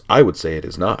Hearts? I would say it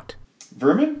is not.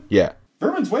 Vermin? Yeah.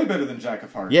 Vermin's way better than Jack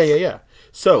of Hearts. Yeah.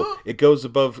 So it goes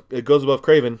above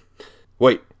Kraven.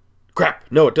 Wait, crap.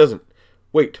 No, it doesn't.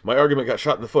 Wait, my argument got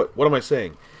shot in the foot. What am I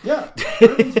saying? Yeah,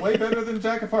 Vermin's way better than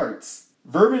Jack of Hearts.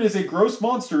 Vermin is a gross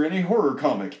monster in a horror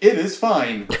comic. It is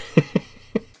fine.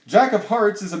 Jack of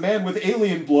Hearts is a man with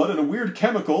alien blood and a weird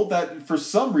chemical that, for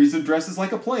some reason, dresses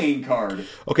like a playing card.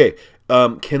 Okay,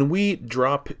 can we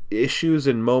drop issues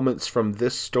and moments from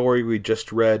this story we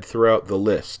just read throughout the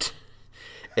list?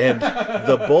 And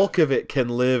the bulk of it can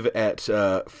live at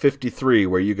 53,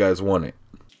 where you guys want it.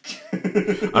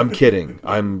 I'm kidding.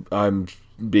 I'm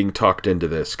being talked into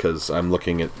this because I'm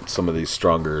looking at some of these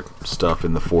stronger stuff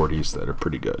in the 40s that are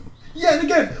pretty good. Yeah, and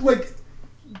again, like,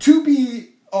 to be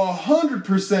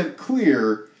 100%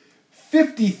 clear,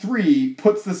 53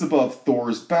 puts this above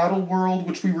Thor's Battle World,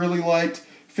 which we really liked.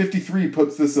 53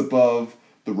 puts this above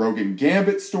the Rogan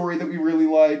Gambit story that we really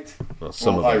liked. Well,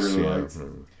 some of I us, really yeah. liked.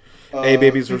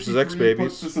 A-Babies versus X-Babies.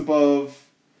 Puts this above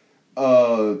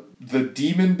The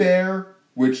Demon Bear,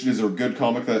 which is a good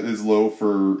comic that is low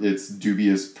for its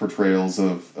dubious portrayals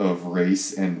of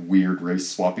race and weird race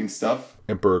swapping stuff.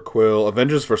 Emperor Quill,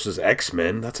 Avengers versus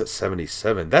X-Men. That's at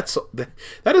 77. That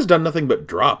has done nothing but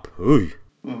drop. Ooh.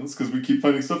 Well, that's because we keep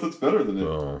finding stuff that's better than it.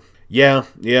 Oh. Yeah,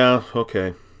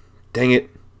 okay. Dang it.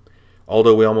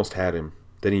 Aldo, we almost had him.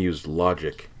 Then he used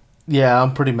logic. Yeah,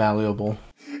 I'm pretty malleable.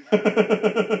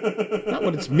 Not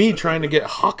when it's me trying to get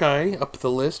Hawkeye up the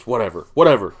list. Whatever.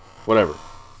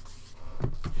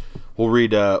 We'll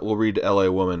read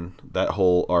L.A. Woman, that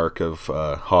whole arc of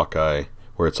Hawkeye,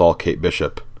 where it's all Kate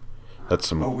Bishop. That's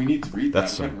some. Oh, we need to read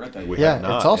that. I haven't read that yet.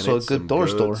 Yeah, it's also a good Door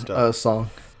song.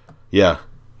 Yeah.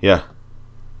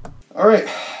 All right.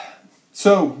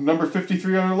 So, number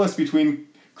 53 on our list, between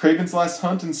Kraven's Last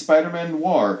Hunt and Spider-Man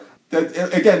Noir.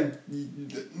 That, again,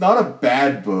 not a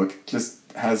bad book, just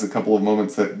has a couple of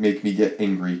moments that make me get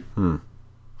angry.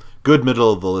 Good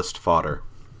middle of the list fodder.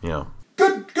 Yeah.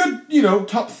 Good,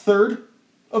 top third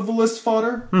of the list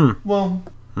fodder. Well,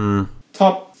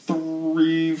 top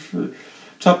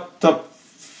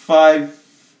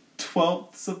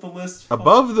 5/12 of the list fodder.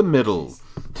 Above the middle.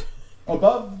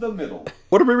 Above the middle.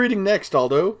 What are we reading next,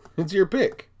 Aldo? It's your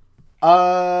pick.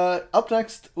 Up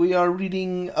next, we are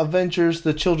reading Avengers: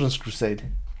 The Children's Crusade.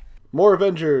 More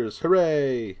Avengers!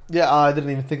 Hooray! Yeah, I didn't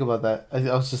even think about that. I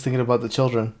was just thinking about the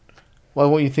children. Why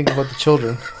won't you think about the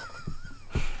children?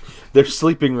 They're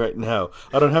sleeping right now.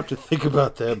 I don't have to think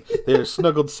about them. They are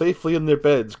snuggled safely in their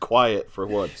beds, quiet for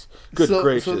once. Good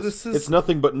gracious. It's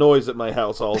nothing but noise at my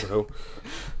house, Aldo.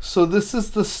 So this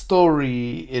is the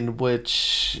story in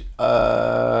which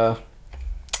hold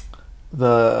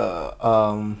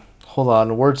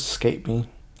on, words escape me.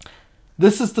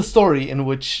 This is the story in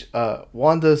which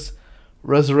Wanda's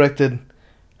resurrected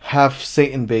half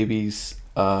Satan babies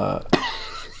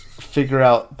figure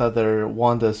out that they're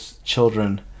Wanda's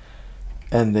children,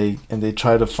 and they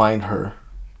try to find her.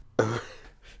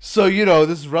 So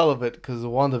this is relevant because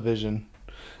of WandaVision.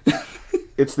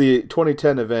 It's the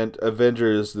 2010 event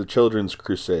Avengers: The Children's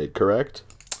Crusade, correct?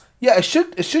 Yeah, it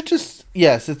should just,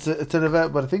 yes, it's an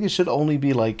event, but I think it should only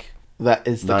be like That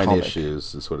is the 9 comic.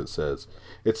 issues is what it says.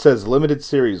 It says limited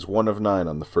series 1 of 9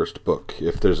 on the first book.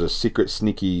 If there's a secret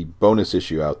sneaky bonus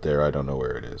issue out there, I don't know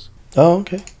where it is. Oh,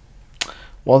 okay.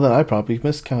 Well, then I probably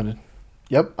miscounted.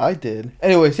 Yep, I did.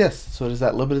 Anyways, yes. So it is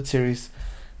that limited series,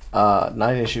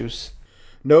 9 issues.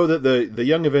 Know that the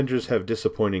Young Avengers have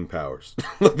disappointing powers.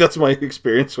 That's my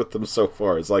experience with them so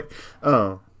far. It's like,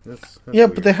 oh, that's Yeah,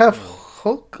 weird. but they have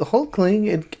Hulkling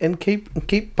and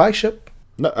Kate Bishop.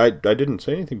 No, I didn't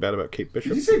say anything bad about Kate Bishop.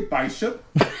 Did you say Bishop?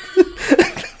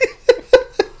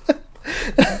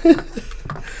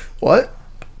 What?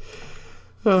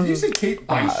 Did you say Kate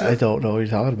Bishop? I don't know what you're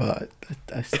talking about.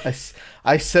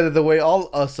 I said it the way all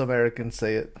us Americans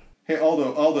say it. Hey,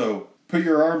 Aldo, put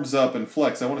your arms up and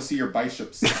flex. I want to see your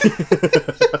biceps.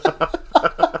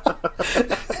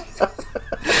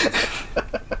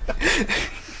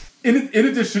 In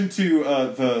addition to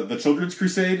the Children's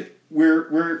Crusade,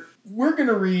 we're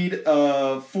gonna read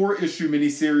a 4-issue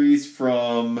miniseries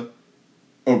from,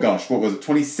 oh gosh, what was it?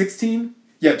 2016?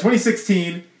 Yeah,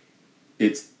 2016.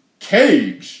 It's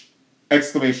Cage!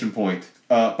 Exclamation point.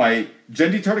 By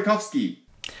Jendi Tartakovsky.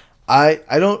 I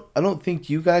don't think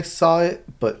you guys saw it,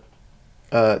 but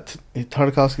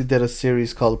Tartakovsky did a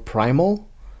series called Primal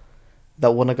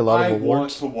that won like a lot of I want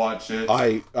awards. to watch it.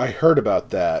 I heard about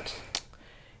that.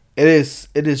 It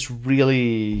is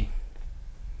really,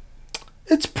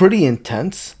 it's pretty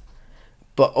intense,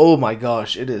 but oh my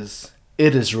gosh, it is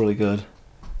really good.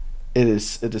 It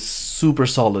is super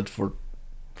solid for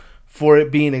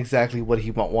it being exactly what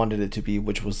he wanted it to be,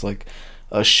 which was like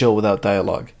a show without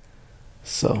dialogue.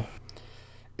 So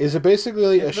Is it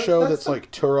basically a that- show that's that's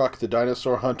like Turok the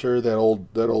Dinosaur Hunter, that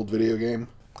old video game?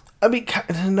 I mean,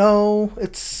 no,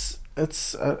 it's I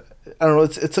don't know.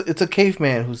 It's a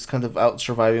caveman who's kind of out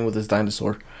surviving with his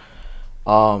dinosaur.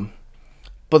 But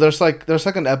there's like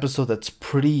an episode that's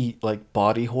pretty like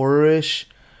body horror-ish,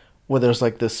 where there's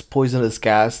like this poisonous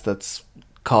gas that's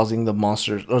causing the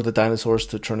monsters or the dinosaurs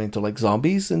to turn into like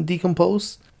zombies and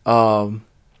decompose. And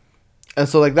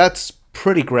so like that's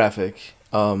pretty graphic.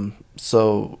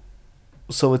 So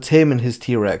it's him and his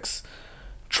T-Rex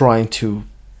trying to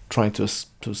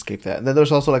escape that. And then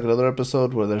there's also like another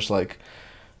episode where there's like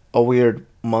a weird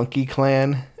monkey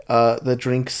clan that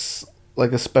drinks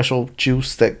like a special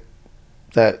juice that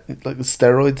like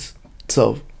steroids.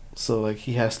 So like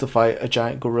he has to fight a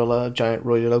giant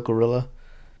roided out gorilla.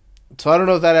 So I don't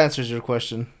know if that answers your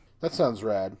question. That sounds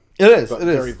rad. It is. But It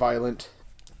is. very violent.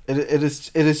 It is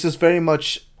just very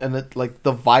much, and like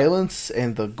the violence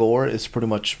and the gore is pretty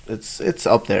much it's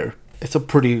up there. It's a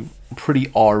pretty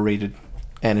R-rated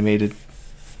animated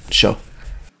show.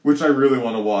 Which I really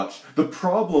want to watch. The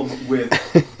problem with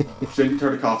Jendi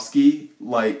Tartakovsky,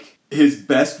 like, his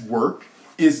best work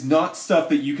is not stuff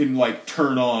that you can, like,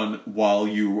 turn on while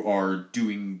you are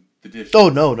doing the dishes. Oh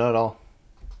no, not at all.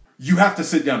 You have to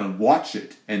sit down and watch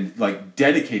it, and, like,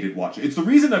 dedicated watch it. It's the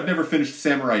reason I've never finished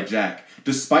Samurai Jack,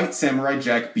 despite Samurai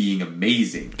Jack being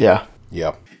amazing. Yeah.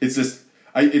 Yeah. It's just,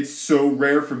 it's so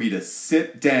rare for me to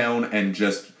sit down and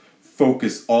just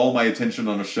focus all my attention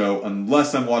on a show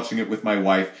unless I'm watching it with my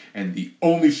wife, and the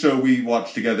only show we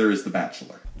watch together is The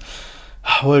Bachelor.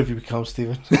 What have you become,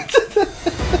 Steven? The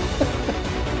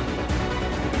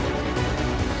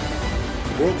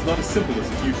world's not as simple as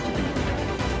it used to be.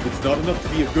 It's not enough to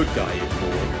be a good guy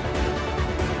anymore.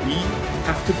 We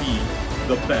have to be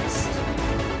the best.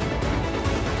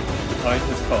 The time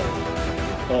has come.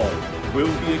 All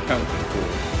will be accounted for,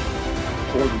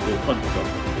 or we will hunt them.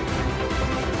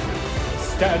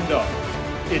 Stand up.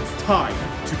 It's time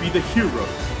to be the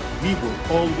heroes we were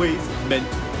always meant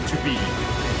to be.